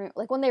when. Like I don't even,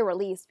 like when they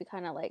released, we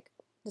kind of like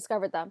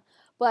discovered them.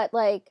 But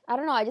like I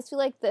don't know, I just feel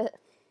like the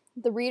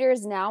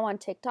readers now on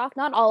TikTok,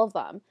 not all of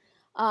them,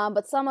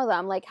 but some of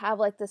them like have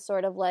like this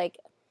sort of like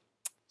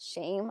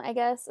shame, I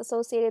guess,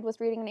 associated with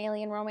reading an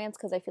alien romance,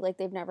 because I feel like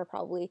they've never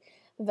probably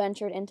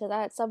ventured into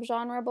that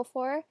subgenre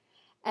before.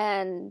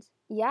 And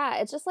yeah,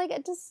 it's just like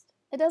it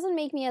doesn't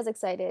make me as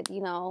excited,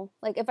 you know.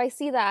 Like if I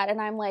see that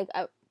and I'm like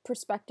a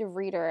prospective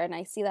reader and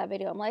I see that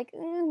video, I'm like,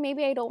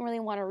 maybe I don't really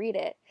want to read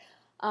it.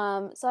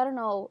 So I don't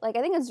know, like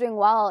I think it's doing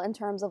well in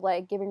terms of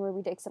like giving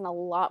Ruby Dixon a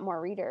lot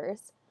more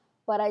readers,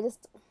 but I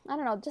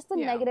don't know, just the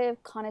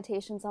negative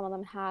connotation some of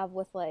them have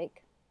with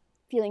like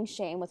feeling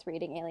shame with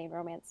reading alien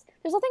romance.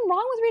 There's nothing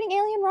wrong with reading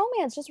alien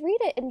romance, just read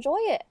it, enjoy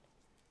it,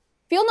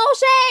 feel no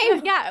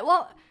shame. Yeah,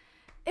 well,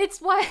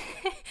 it's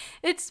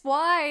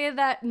why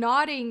that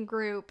nodding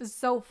group is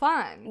so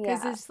fun,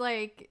 because it's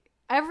like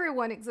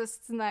everyone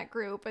exists in that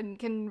group and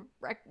can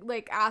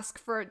like ask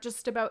for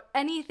just about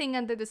anything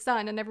under the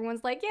sun, and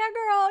everyone's like, yeah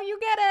girl, you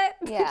get it.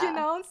 You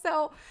know,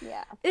 so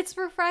it's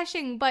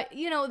refreshing. But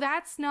you know,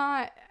 that's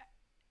not,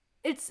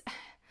 it's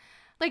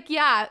like,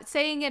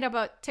 saying it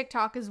about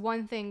TikTok is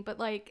one thing, but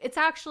like it's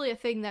actually a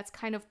thing that's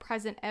kind of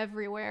present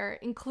everywhere,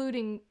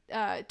 including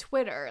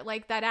Twitter.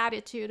 Like that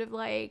attitude of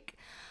like,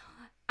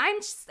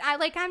 I'm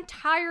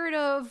tired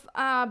of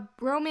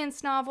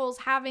romance novels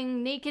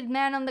having naked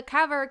men on the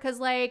cover because,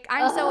 like,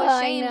 I'm so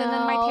ashamed, and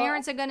then my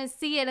parents are going to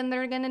see it and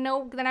they're going to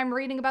know that I'm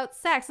reading about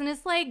sex. And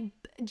it's like,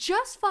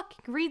 just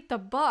fucking read the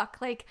book.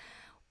 Like,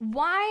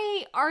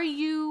 why are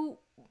you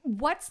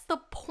what's the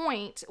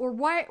point, or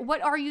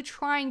what are you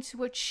trying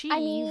to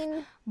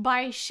achieve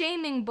by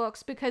shaming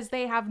books because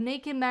they have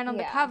naked men on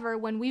the cover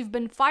when we've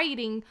been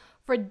fighting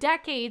for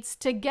decades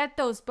to get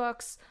those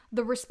books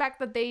the respect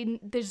that they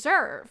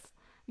deserve?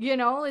 You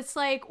know, it's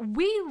like,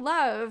 we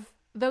love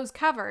those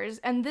covers,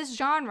 and this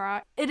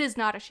genre, it is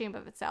not ashamed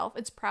of itself.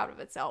 It's proud of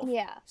itself.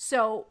 Yeah.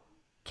 So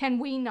can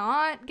we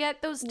not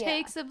get those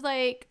takes of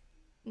like,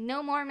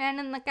 no more men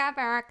in the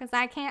cover because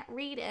I can't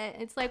read it?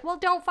 It's like, well,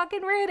 don't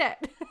fucking read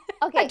it.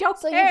 Okay,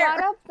 so care. you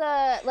brought up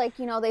the, like,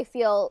 you know, they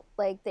feel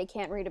like they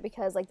can't read it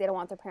because, like, they don't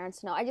want their parents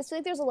to know. I just feel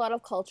like there's a lot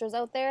of cultures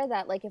out there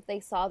that, like, if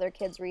they saw their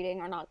kids reading,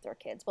 or not their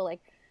kids, but,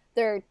 like,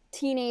 their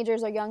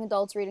teenagers or young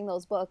adults reading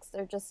those books,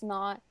 they're just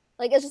not,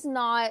 like, it's just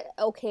not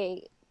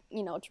okay,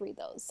 you know, to read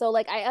those. So,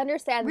 like, I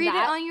understand read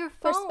that it on your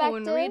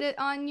phone, read it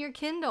on your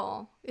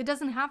Kindle. It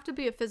doesn't have to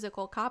be a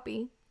physical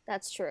copy.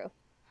 That's true.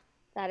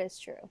 That is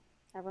true.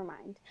 Never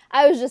mind.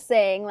 I was just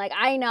saying, like,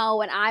 I know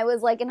when I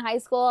was, like, in high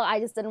school,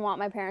 I just didn't want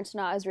my parents to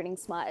know I was reading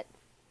smut.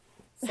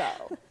 So.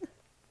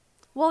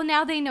 Well,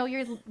 now they know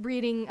you're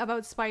reading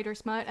about spider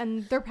smut,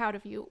 and they're proud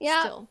of you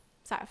still,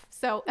 Seth.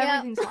 So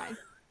everything's fine.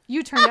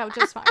 You turned out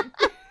just fine.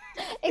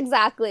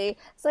 Exactly.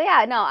 So,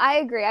 yeah, no, I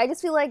agree. I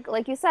just feel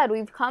like you said,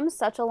 we've come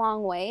such a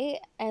long way,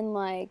 and,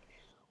 like,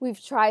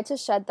 we've tried to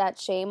shed that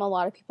shame a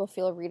lot of people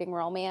feel reading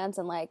romance,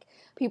 and, like,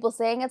 people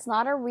saying it's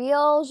not a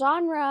real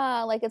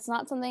genre, like, it's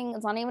not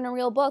even a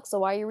real book, so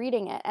why are you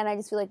reading it? And I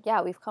just feel like,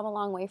 yeah, we've come a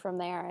long way from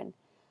there, and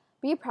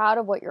be proud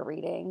of what you're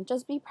reading.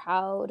 Just be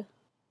proud.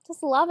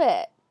 Just love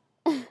it.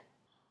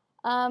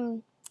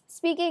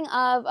 Speaking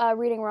of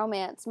reading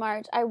romance,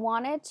 March, I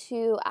wanted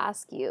to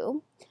ask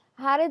you,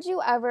 how did you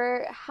come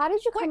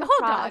across...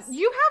 Hold on.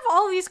 You have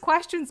all these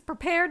questions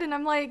prepared, and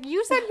I'm like,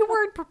 you said you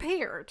weren't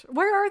prepared.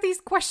 Where are these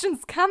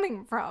questions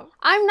coming from?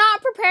 I'm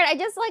not prepared. I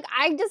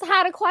just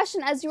had a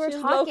question as you were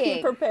talking.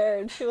 Low-key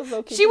prepared. She was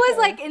low-key She prepared.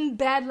 was, like, in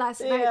bed last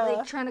night,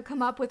 like, trying to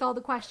come up with all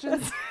the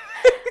questions.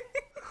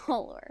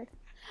 Oh, Lord.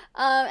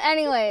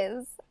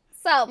 Anyways,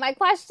 so my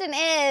question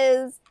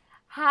is,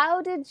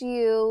 how did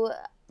you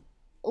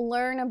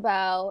learn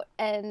about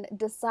and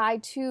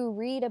decide to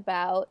read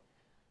about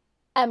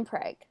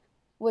MPreg,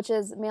 which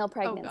is male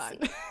pregnancy,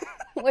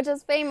 which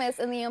is famous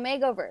in the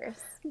Omegaverse?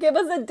 Give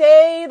us a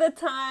day, the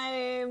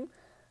time.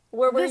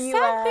 Where were you at? The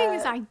sad thing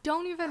is, I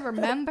don't even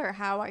remember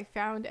how I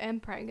found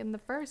MPreg in the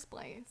first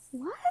place.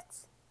 What?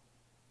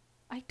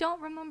 I don't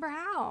remember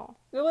how.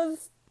 It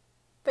was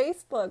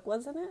Facebook,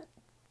 wasn't it?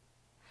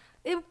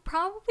 It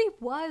probably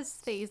was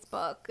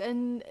Facebook,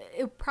 and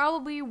it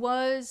probably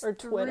was or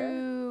Twitter.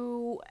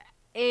 Through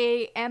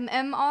a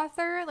MM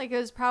author. Like, it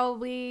was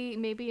probably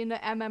maybe in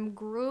an MM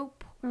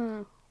group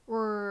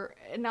or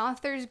an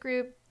author's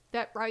group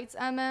that writes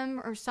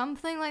MM or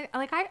something like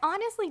I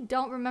honestly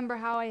don't remember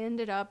how I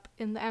ended up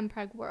in the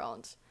MPreg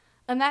world,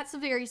 and that's a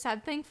very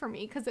sad thing for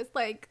me because it's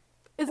like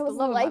it's it was the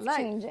love life of my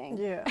life. Changing.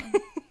 Yeah,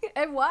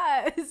 it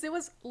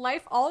was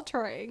life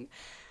altering.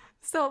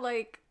 So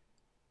like,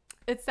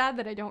 it's sad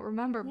that I don't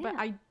remember, but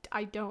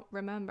I don't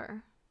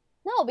remember.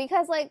 No,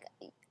 because like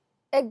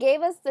it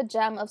gave us the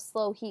gem of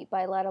Slow Heat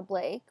by Letta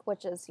Blake,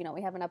 which is, you know,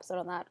 we have an episode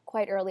on that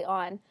quite early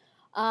on.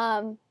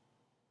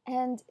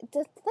 And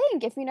to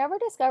think, if you never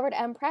discovered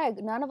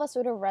MPreg, none of us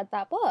would have read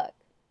that book.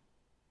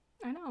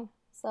 I know.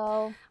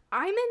 So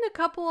I'm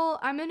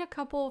in a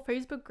couple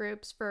Facebook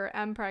groups for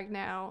MPreg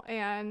now,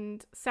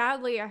 and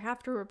sadly I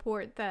have to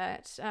report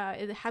that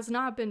it has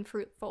not been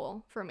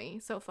fruitful for me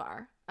so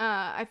far.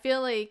 I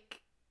feel like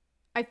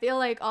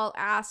I'll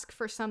ask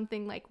for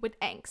something like with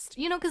angst,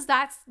 you know, because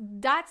that's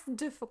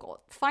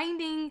difficult.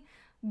 Finding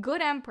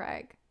good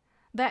MPreg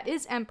that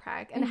is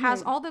MPreg and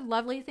has all the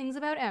lovely things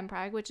about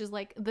MPreg, which is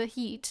like the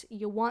heat.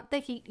 You want the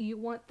heat, you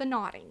want the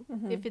nodding.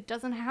 If it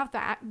doesn't have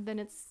that, then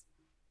it's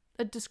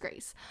a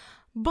disgrace.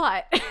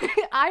 But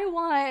I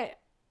want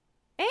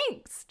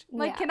angst.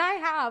 Like, can I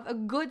have a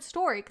good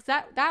story? Because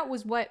that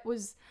was what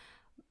was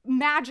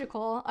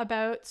magical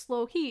about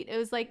Slow Heat. It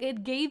was like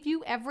it gave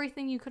you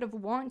everything you could have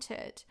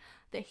wanted.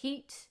 The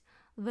heat,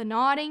 the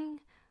nodding,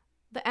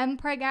 the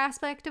MPreg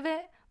aspect of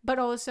it, but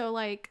also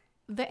like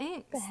the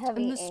angst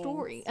and the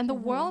story and the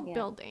world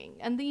building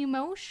and the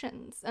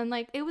emotions, and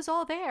like it was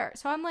all there.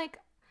 So I'm like,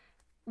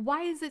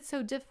 why is it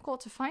so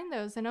difficult to find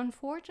those? And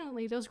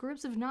unfortunately, those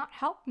groups have not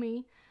helped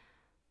me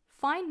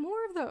find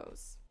more of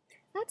those.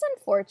 That's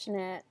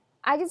unfortunate.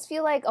 I just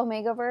feel like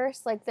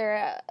Omegaverse, like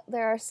there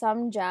are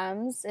some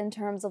gems in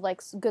terms of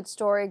like good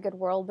story, good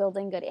world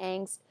building, good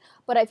angst,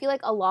 but I feel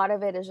like a lot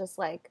of it is just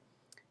like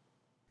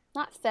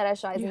not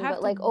fetishizing,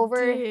 but like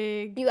over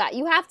dig.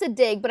 You have to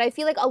dig, but I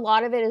feel like a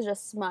lot of it is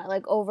just smut,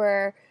 like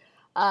over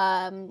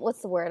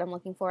what's the word I'm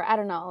looking for? I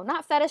don't know.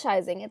 Not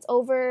fetishizing. It's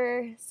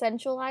over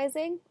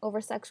sensualizing,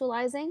 over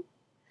sexualizing.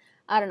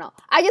 I don't know.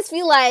 I just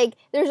feel like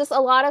there's just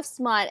a lot of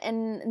smut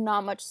and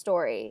not much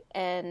story,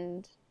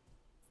 and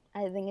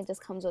I think it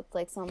just comes with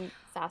like some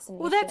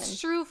fascination. Well, that's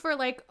true for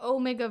like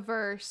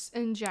Omegaverse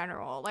in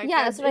general. Like,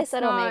 yeah, that's what I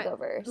said.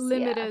 Omegaverse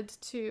limited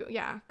to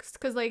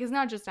because like it's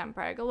not just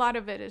MPreg. A lot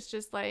of it is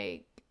just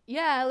like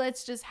yeah,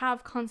 let's just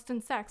have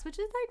constant sex, which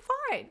is like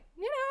fine,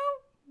 you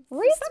know.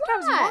 We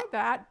Sometimes you want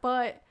that,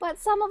 but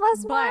some of us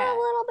want But- a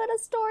little bit of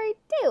story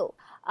too.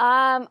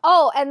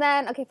 Oh, and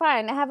then okay,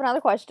 fine. I have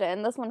another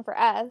question. This one for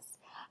S.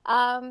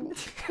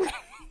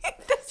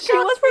 She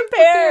was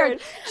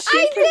prepared.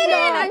 I didn't.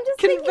 I'm just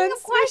thinking of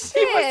convinced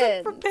me she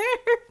wasn't questions.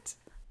 prepared.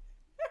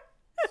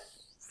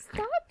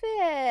 Stop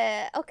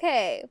it.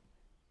 Okay.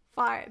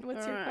 Fine.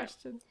 What's your Alright.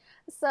 question?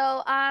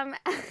 So,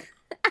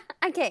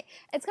 okay,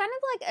 it's kind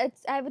of like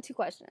I have two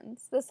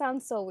questions. This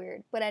sounds so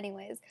weird, but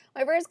anyways,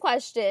 my first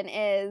question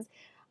is,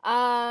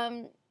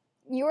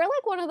 you were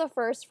like one of the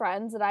first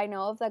friends that I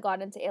know of that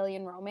got into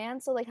alien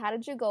romance. So, like, how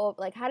did you go?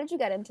 Like, how did you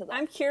get into that?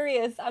 I'm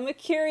curious. I'm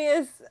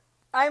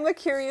a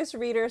curious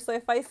reader, so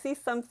if I see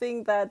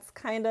something that's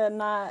kind of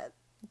not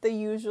the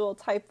usual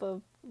type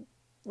of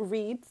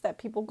reads that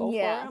people go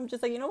Yeah. for, I'm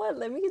just like, you know what?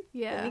 Let me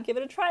Yeah. give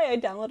it a try. I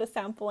download a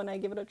sample and I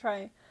give it a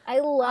try. I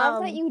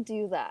love that Um, you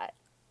do that,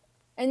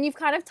 and you've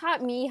kind of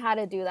taught me how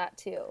to do that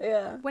too.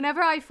 Yeah.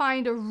 Whenever I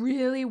find a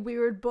really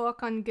weird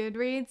book on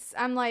Goodreads,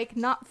 I'm like,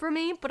 not for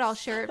me, but I'll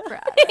share it for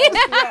S.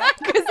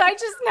 Because I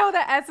just know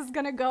that S is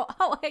gonna go,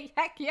 oh,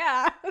 heck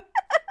yeah.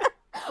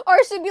 Or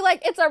it should be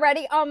like, it's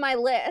already on my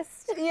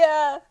list.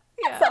 Yeah.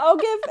 Yeah. So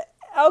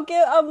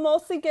I'll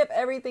mostly give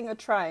everything a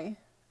try.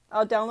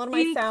 I'll download my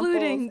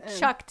Including samples.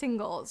 Chuck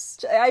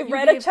Tingles. I You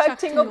read a gave Chuck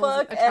Tingle Tingles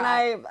book, a and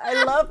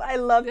try. I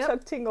love Yep.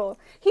 Chuck Tingle.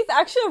 He's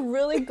actually a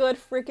really good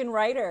freaking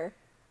writer.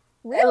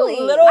 Really?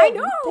 I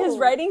know. His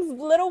writing's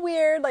a little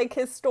weird, like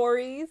his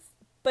stories,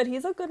 but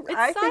he's a good. It's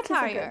I think he's a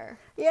satire.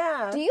 good.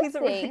 Yeah, Do you he's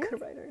a really think-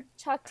 good writer.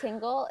 Chuck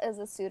Tingle is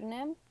a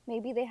pseudonym.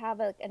 Maybe they have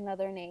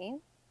another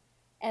name,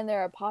 and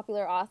they're a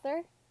popular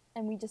author,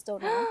 and we just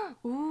don't know.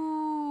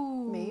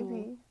 Ooh.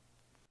 Maybe.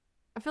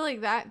 I feel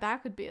like that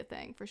could be a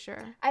thing for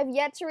sure. I've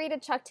yet to read a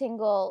Chuck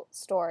Tingle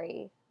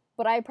story,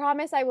 but I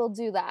promise I will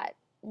do that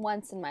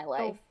once in my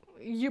life. Oh,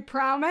 you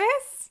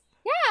promise?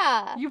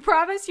 Yeah, You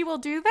promise you will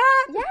do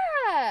that?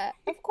 yeah,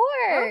 of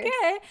course.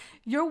 Okay.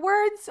 Your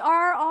words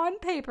are on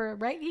paper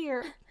right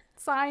here.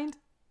 Signed,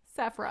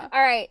 Sephra.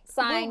 All right, We'll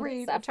signed.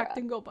 read a Chuck Sephra.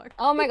 Tingle book.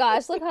 Oh my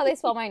gosh, look how they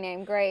spell my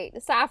name. Great.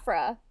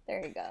 Safra.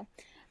 There you go.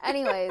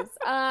 Anyways,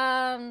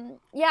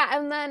 yeah,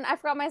 and then I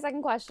forgot my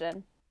second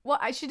question. Well,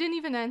 she didn't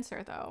even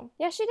answer though.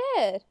 Yeah, she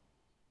did.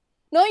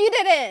 No, you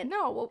didn't.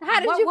 No. Well,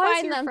 How did what you was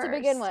find your them to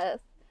begin first?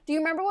 with? Do you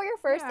remember what your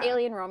first Yeah.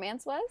 alien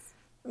romance was?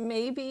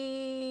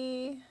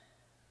 Maybe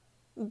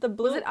the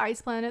blue. Was it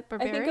Ice Planet I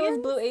Barbarian? think it was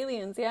Blue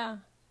Aliens. Yeah,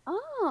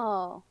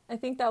 Oh. I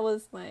think that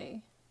was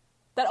my.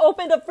 That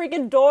opened a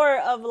freaking door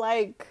of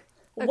like,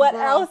 A what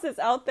girl. else is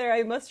out there?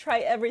 I must try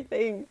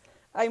everything.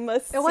 I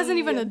must. It wasn't see.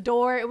 even a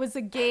door, it was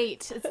a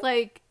gate. It's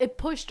like it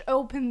pushed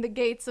open the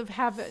gates of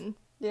heaven.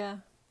 Yeah,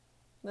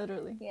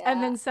 literally. Yeah.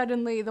 And then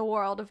suddenly the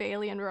world of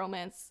alien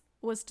romance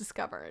was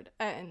discovered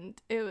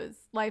and it was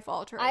life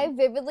altering. I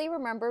vividly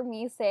remember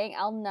me saying,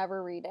 I'll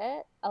never read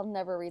it. I'll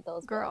never read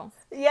those Girl.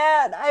 books.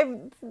 Yeah,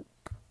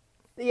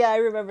 I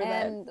remember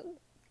that. And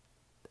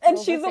And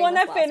those she's are the one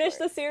famous that last finished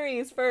the words.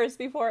 series first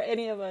before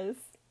any of us.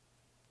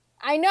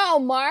 I know,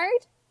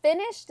 Mart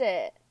finished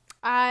it.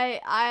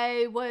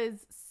 I was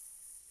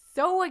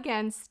so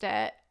against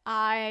it.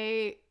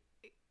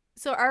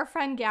 So our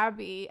friend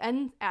Gabby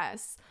and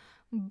S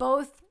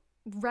both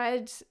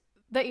read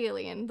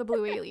the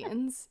Blue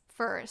Aliens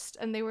first,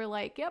 and they were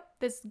like, "Yep,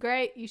 this is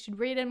great. You should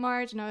read it,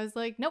 Marge." And I was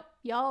like, "Nope,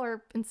 y'all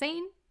are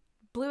insane.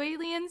 Blue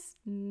Aliens,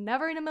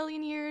 never in a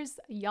million years.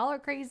 Y'all are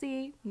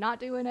crazy. Not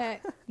doing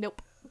it.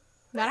 Nope,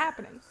 not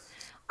happening."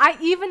 I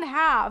even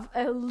have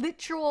a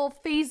literal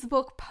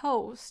Facebook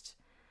post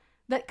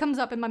that comes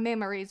up in my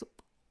memories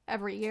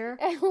every year.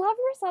 I love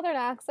your southern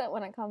accent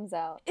when it comes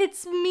out.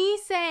 It's me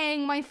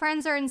saying my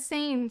friends are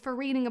insane for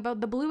reading about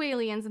the Blue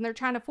Aliens and they're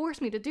trying to force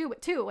me to do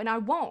it too, and I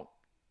won't.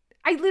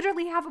 I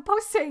literally have a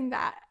post saying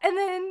that. And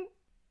then,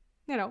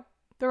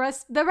 the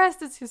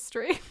rest is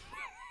history.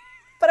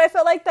 But I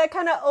felt like that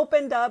kind of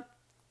opened up,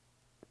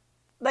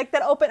 I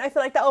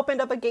feel like that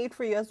opened up a gate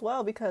for you as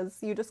well, because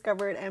you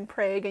discovered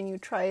Mpreg and you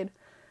tried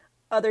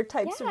other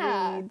types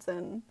Yeah. of reads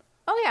and...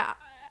 Oh yeah,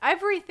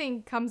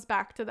 everything comes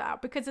back to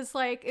that because it's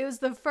like it was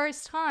the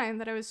first time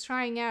that I was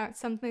trying out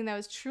something that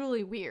was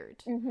truly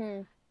weird.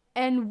 Mm-hmm.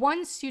 And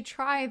once you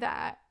try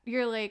that,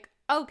 you're like,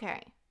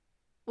 okay,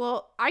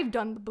 well, I've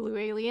done the Blue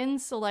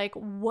Aliens, so like,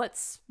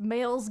 what's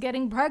males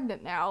getting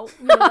pregnant now?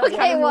 That's Okay,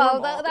 kinda well,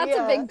 normal. that's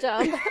Yeah. a big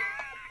jump.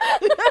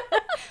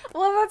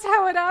 Well, that's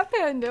how it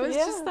happened. It was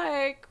Yeah. just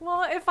like,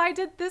 well, if I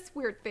did this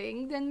weird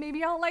thing, then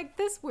maybe I'll like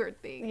this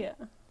weird thing. Yeah.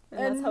 And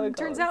And that's how it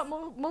turns goes. out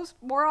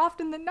more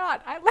often than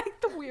not, I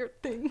like the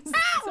weird things.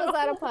 Was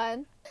that a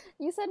pun?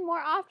 You said more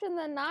often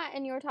than not,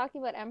 and you were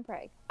talking about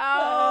Mpreg.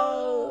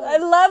 Oh, I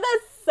love that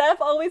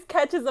Seth always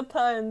catches a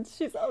pun.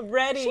 She's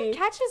ready. She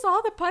catches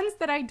all the puns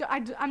that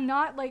I'm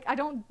not like, I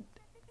don't,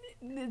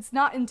 it's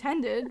not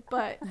intended,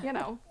 but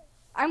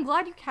I'm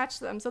glad you catch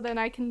them so then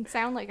I can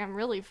sound like I'm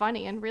really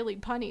funny and really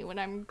punny when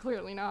I'm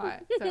clearly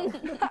not. So,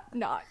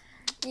 not.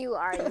 You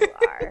are.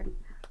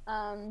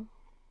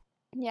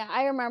 Yeah,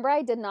 I remember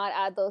I did not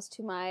add those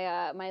to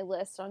my my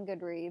list on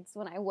Goodreads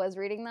when I was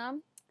reading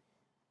them.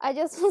 I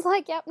just was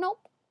like, yep, nope.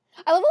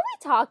 I love when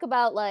we talk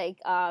about like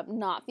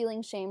not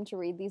feeling shame to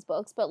read these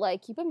books, but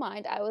like keep in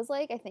mind I was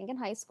like I think in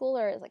high school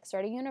or like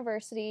starting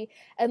university,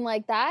 and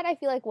like that I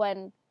feel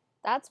like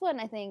that's when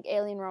I think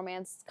alien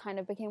romance kind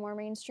of became more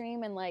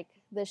mainstream, and like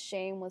the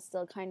shame was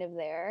still kind of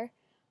there.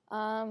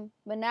 But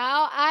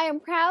now I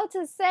am proud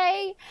to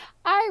say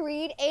I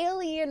read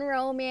alien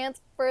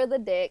romance for the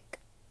dick.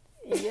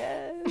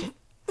 Yes.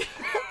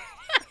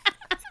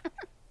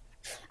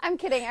 I'm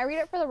kidding. I read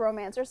it for the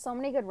romance. There's so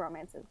many good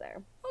romances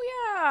there.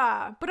 Oh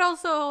yeah, but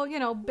also, you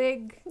know,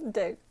 big.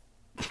 Dick.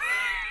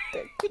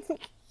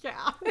 Dick.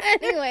 Yeah.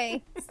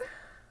 Anyway.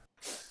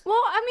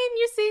 Well, I mean,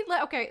 you see,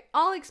 like, okay,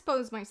 I'll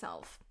expose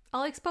myself.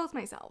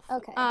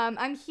 Okay.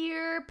 I'm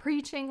here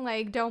preaching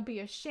like, don't be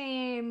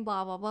ashamed,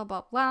 blah blah blah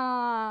blah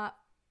blah.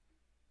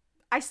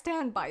 I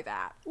stand by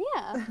that.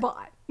 Yeah.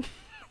 But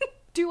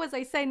do as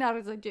I say, not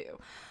as I do.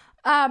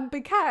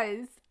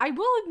 Because I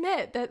will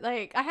admit that,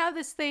 like, I have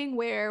this thing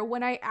where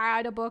when I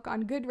add a book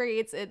on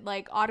Goodreads, it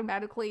like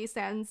automatically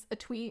sends a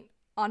tweet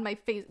on my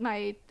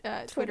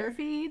Twitter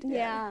feed.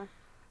 Yeah.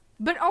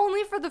 But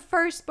only for the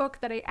first book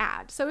that I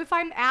add. So if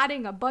I'm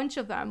adding a bunch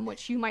of them,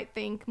 which you might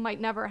think might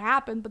never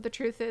happen, but the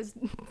truth is,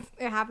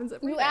 it happens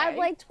every day. You add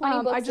like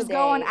 20 books a day. I just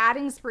go on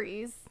adding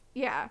sprees.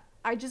 Yeah,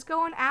 I just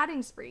go on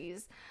adding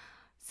sprees.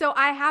 So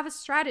I have a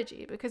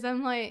strategy because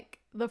I'm like,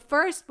 the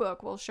first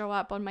book will show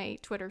up on my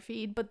Twitter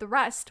feed, but the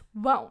rest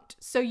won't.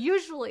 So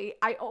usually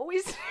I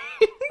always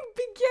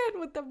begin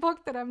with the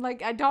book that I'm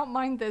like, I don't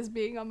mind this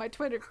being on my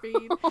Twitter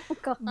feed. Oh,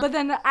 God. But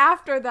then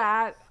after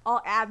that,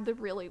 I'll add the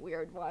really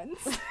weird ones.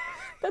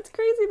 That's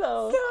crazy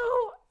though.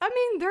 So, I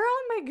mean, they're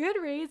on my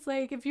Goodreads.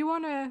 Like, if you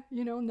want to,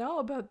 know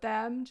about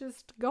them,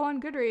 just go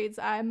on Goodreads.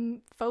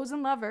 I'm Foes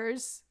and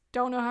Lovers.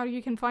 Don't know how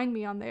you can find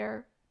me on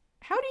there.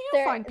 How do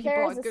you find people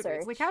on Goodreads?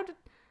 Search. Like, how did...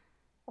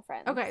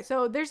 Friends. Okay,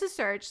 so there's a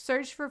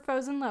search for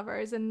Foes and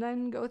Lovers, and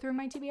then go through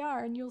my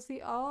TBR, and you'll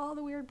see all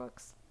the weird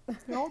books.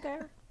 They're all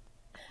there.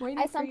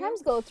 I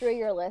sometimes go through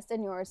your list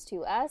and yours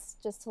too,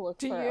 just to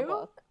look for a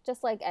book.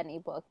 Just like any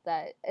book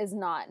that is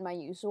not my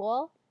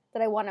usual,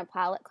 that I want a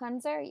palate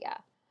cleanser, yeah.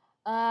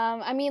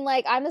 I mean,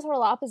 like, I'm the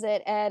total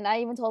opposite, and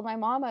I even told my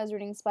mom I was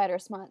reading Spider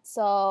Smut,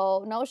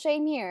 so no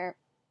shame here.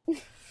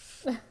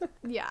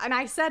 Yeah, and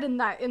I said in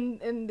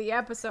the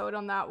episode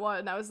on that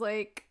one, I was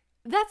like,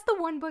 that's the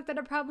one book that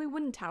I probably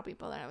wouldn't tell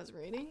people that I was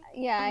reading.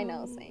 Yeah, I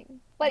know, same.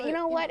 But you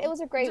know what? It was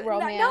a great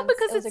romance. Not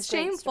because it's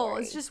shameful.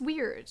 It's just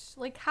weird.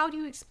 Like, how do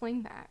you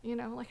explain that?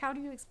 Like, how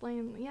do you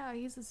explain, yeah,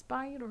 he's a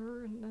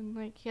spider, and then,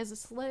 like, he has a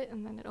slit,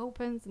 and then it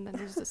opens, and then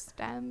there's a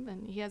stem,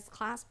 and he has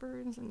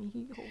claspers, and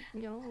he,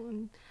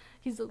 and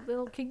he's a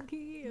little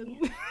kinky,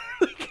 and,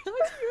 like, how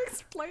do you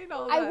explain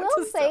all that I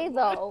will say, someone?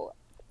 though,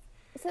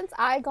 since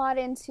I got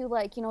into,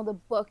 like, the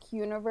book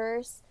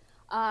universe,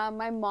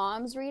 my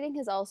mom's reading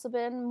has also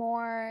been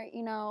more,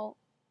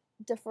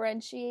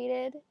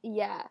 differentiated.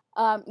 Yeah.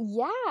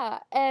 Yeah.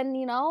 And,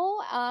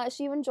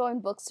 she even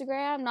joined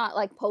Bookstagram, not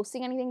like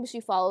posting anything, but she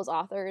follows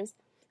authors.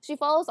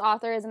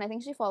 And I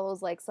think she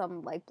follows like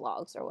some like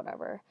blogs or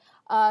whatever.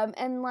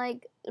 And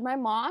like my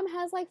mom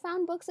has like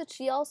found books that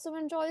she also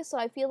enjoys. So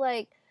I feel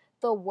like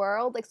the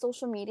world, like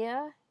social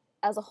media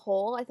as a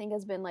whole, I think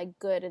has been like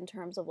good in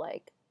terms of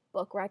like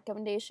book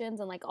recommendations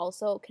and like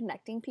also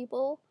connecting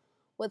people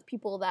with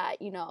people that,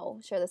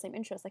 share the same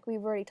interests, like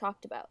we've already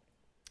talked about.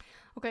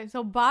 Okay,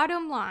 so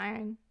bottom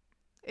line,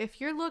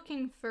 if you're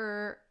looking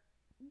for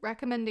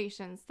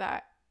recommendations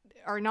that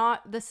are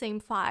not the same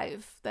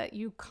 5 that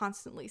you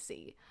constantly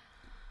see,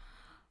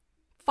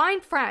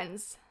 find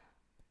friends,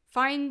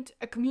 find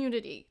a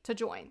community to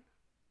join,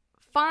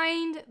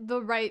 find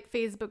the right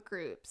Facebook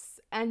groups,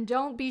 and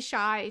don't be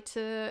shy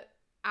to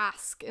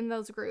ask in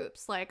those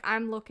groups, like,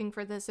 I'm looking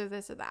for this or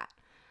this or that.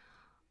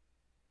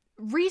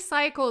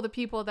 Recycle the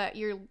people that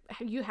you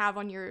have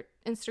on your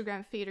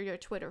Instagram feed or your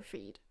Twitter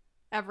feed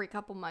every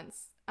couple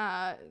months.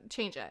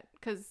 Change it,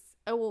 because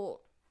it will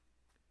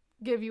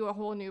give you a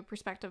whole new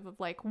perspective of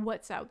like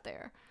what's out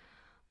there.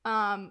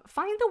 Find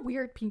the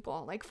weird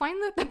people. Like, find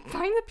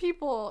the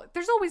people.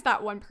 There's always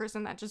that one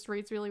person that just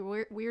reads really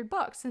weird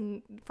books,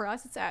 and for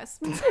us it's us.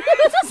 But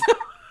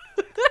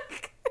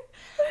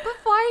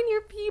find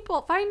your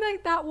people. Find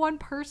like that one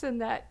person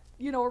that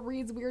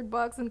reads weird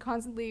books and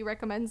constantly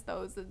recommends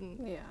those,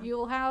 and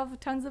you'll have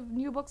tons of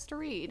new books to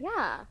read.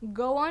 Yeah.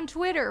 Go on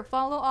Twitter,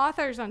 follow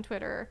authors on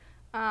Twitter.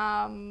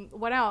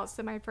 What else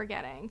am I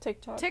forgetting?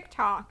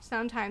 TikTok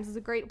sometimes is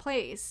a great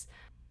place.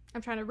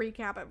 I'm trying to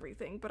recap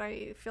everything, but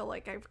I feel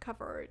like I've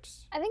covered.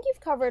 I think you've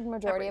covered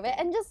majority of it.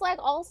 And just like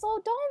also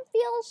don't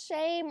feel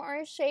shame or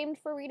ashamed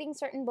for reading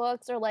certain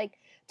books or like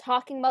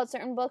talking about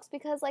certain books,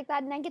 because like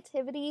that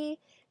negativity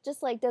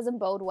just like doesn't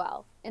bode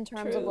well in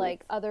terms of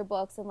like other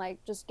books and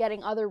like just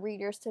getting other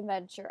readers to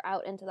venture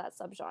out into that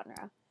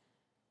subgenre.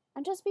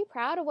 And just be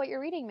proud of what you're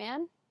reading,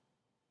 man.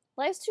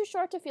 Life's too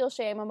short to feel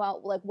shame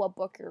about like what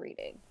book you're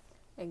reading.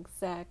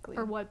 Exactly.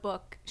 Or what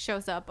book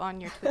shows up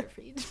on your Twitter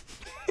feed.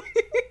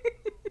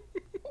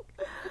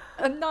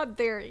 I'm not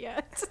there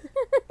yet.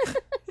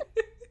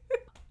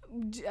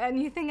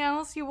 Anything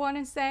else you want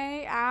to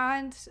say?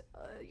 Add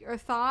your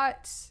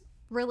thoughts,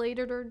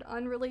 related or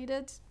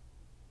unrelated?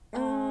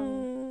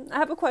 I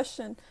have a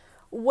question.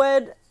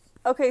 Would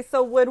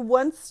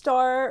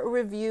 1-star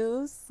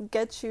reviews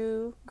get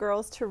you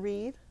girls to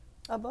read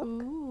a book?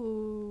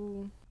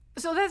 Ooh.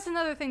 So that's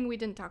another thing we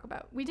didn't talk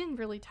about. We didn't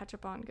really touch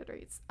upon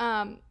Goodreads.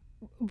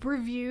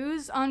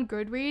 Reviews on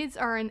Goodreads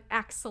are an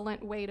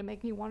excellent way to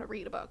make me want to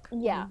read a book.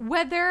 Yeah.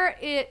 Whether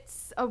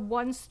it's a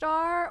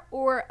 1-star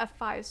or a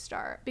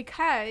 5-star,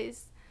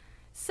 because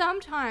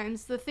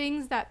sometimes the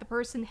things that the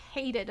person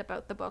hated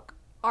about the book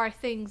are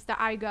things that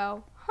I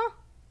go,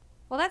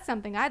 well, that's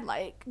something I'd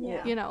like.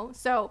 Yeah. You know?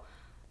 So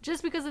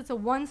just because it's a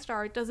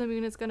 1-star, it doesn't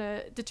mean it's going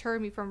to deter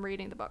me from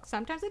reading the book.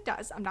 Sometimes it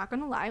does. I'm not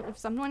going to lie. If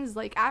someone is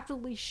like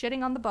absolutely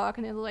shitting on the book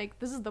and they're like,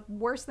 this is the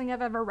worst thing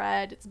I've ever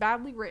read, it's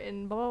badly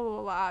written, blah, blah,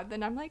 blah, blah,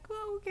 then I'm like,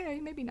 well, okay,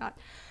 maybe not.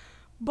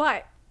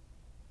 But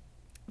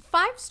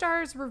 5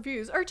 stars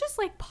reviews, or just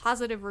like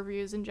positive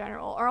reviews in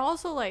general, are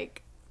also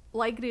like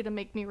likely to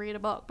make me read a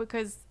book,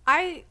 because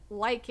I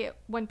like it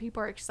when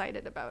people are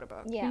excited about a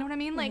book. Yeah. You know what I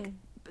mean? Like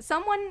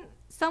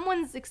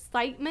someone's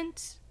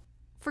excitement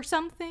for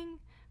something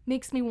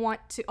makes me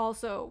want to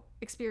also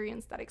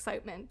experience that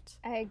excitement.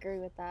 I agree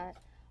with that.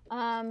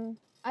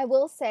 I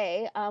will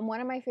say,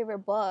 one of my favorite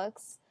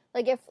books,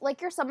 like if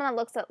like you're someone that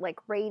looks at like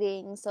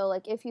ratings, so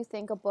like if you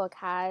think a book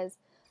has,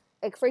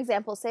 like for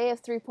example, say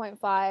if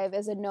 3.5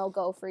 is a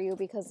no-go for you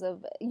because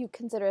of you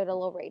consider it a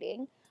low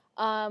rating.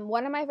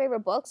 One of my favorite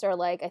books are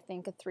like I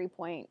think a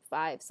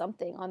 3.5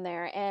 something on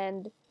there,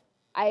 and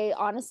I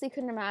honestly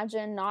couldn't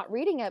imagine not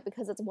reading it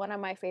because it's one of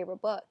my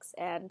favorite books.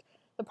 And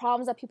the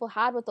problems that people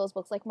had with those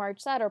books, like Marge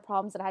said, are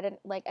problems that I didn't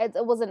like.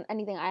 It wasn't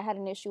anything I had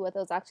an issue with. It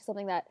was actually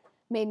something that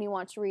made me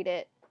want to read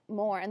it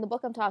more. And the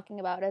book I'm talking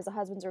about is A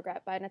Husband's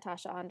Regret by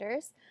Natasha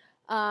Anders.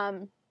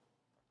 Yeah,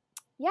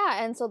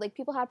 and so like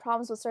people had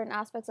problems with certain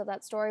aspects of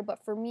that story,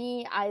 but for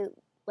me, I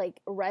like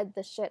read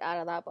the shit out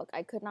of that book.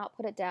 I could not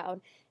put it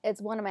down.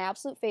 It's one of my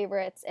absolute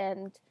favorites,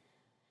 and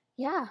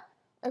yeah,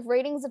 if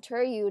ratings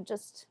deter you,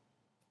 just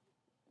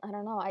I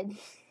don't know. I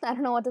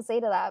don't know what to say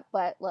to that,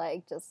 but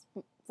like just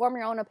form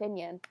your own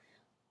opinion.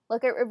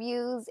 Look at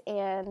reviews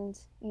and,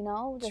 you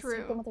know, just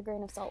take them with a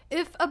grain of salt.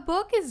 If a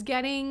book is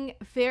getting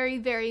very,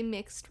 very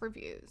mixed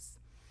reviews,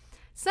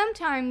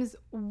 sometimes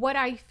what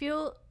I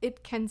feel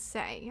it can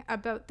say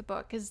about the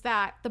book is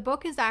that the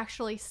book is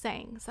actually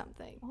saying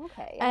something.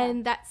 Okay. Yeah.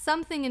 And that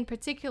something in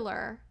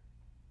particular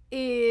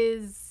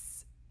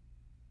is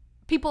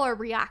people are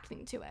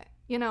reacting to it.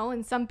 You know,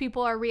 and some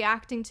people are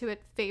reacting to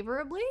it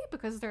favorably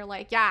because they're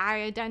like, yeah,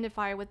 I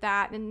identify with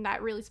that and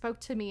that really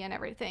spoke to me and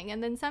everything.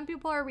 And then some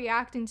people are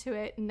reacting to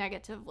it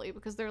negatively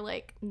because they're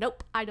like,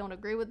 nope, I don't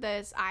agree with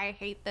this. I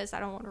hate this. I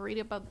don't want to read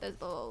about this,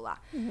 blah, blah, blah.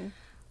 Mm-hmm.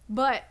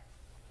 But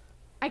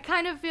I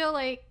kind of feel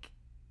like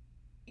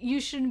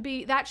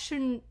that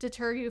shouldn't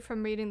deter you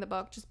from reading the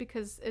book just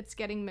because it's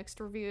getting mixed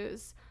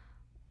reviews,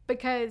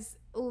 because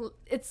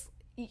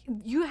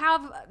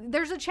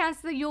there's a chance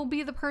that you'll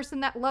be the person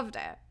that loved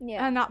it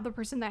and not the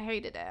person that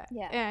hated it.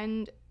 Yeah.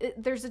 And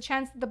there's a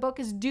chance that the book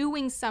is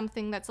doing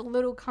something that's a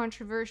little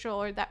controversial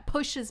or that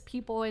pushes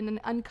people in an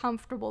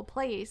uncomfortable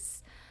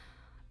place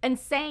and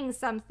saying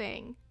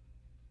something,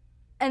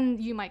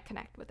 and you might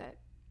connect with it,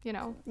 you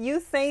know?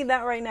 You saying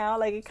that right now,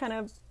 like it kind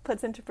of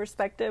puts into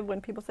perspective when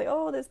people say,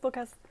 oh, this book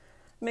has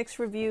mixed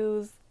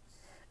reviews.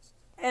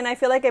 And I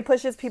feel like it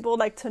pushes people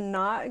like to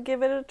not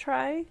give it a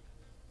try.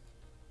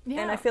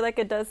 Yeah. And I feel like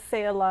it does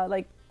say a lot,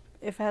 like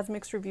if it has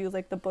mixed reviews,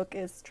 like the book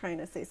is trying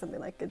to say something,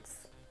 like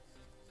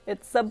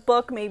it's a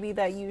book maybe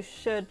that you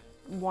should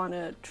want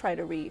to try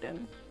to read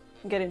and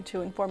get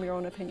into and form your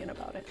own opinion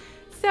about it.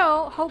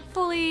 So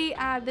hopefully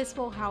this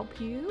will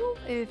help you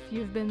if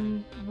you've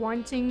been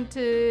wanting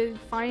to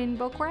find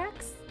book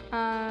racks.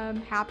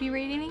 Happy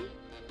reading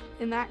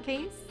in that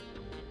case.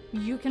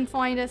 You can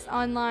find us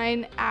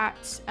online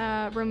at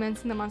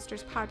Romance and the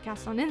Monsters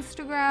Podcast on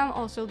Instagram,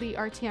 also the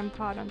RTM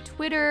Pod on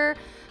Twitter.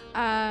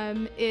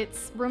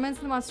 It's Romance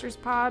and the Monsters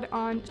Pod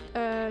on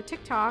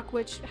TikTok,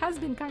 which has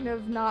been kind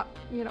of not,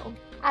 you know,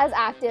 as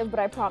active, but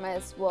I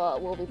promise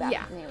we'll be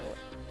back with new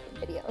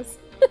videos.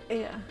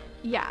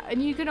 Yeah,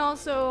 and you can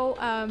also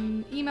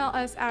email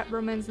us at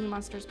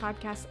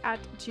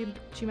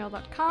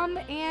romanceandthemonsterspodcast@gmail.com,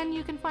 and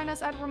you can find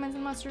us at Romance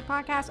and the Monsters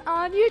Podcast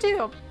on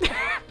YouTube.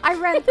 I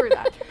ran through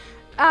that.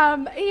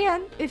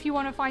 And if you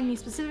want to find me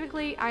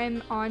specifically, I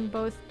am on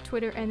both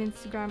Twitter and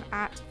Instagram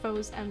at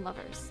Foes and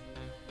Lovers.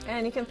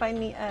 And you can find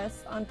me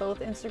on both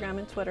Instagram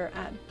and Twitter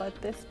at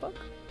ButThisBook.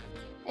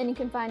 And you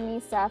can find me,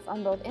 Steph,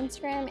 on both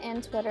Instagram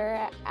and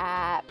Twitter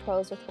at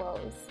Pros with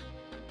Woes.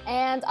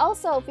 And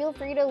also, feel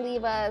free to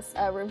leave us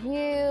a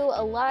review,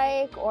 a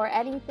like, or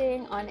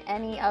anything on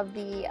any of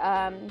the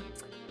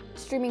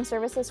streaming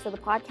services for the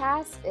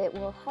podcast. It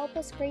will help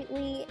us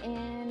greatly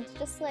and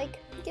just like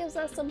gives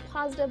us some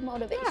positive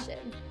motivation.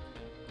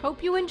 Yeah.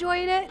 Hope you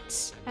enjoyed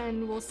it,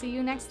 and we'll see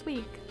you next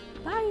week.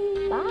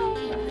 Bye.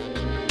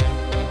 Bye.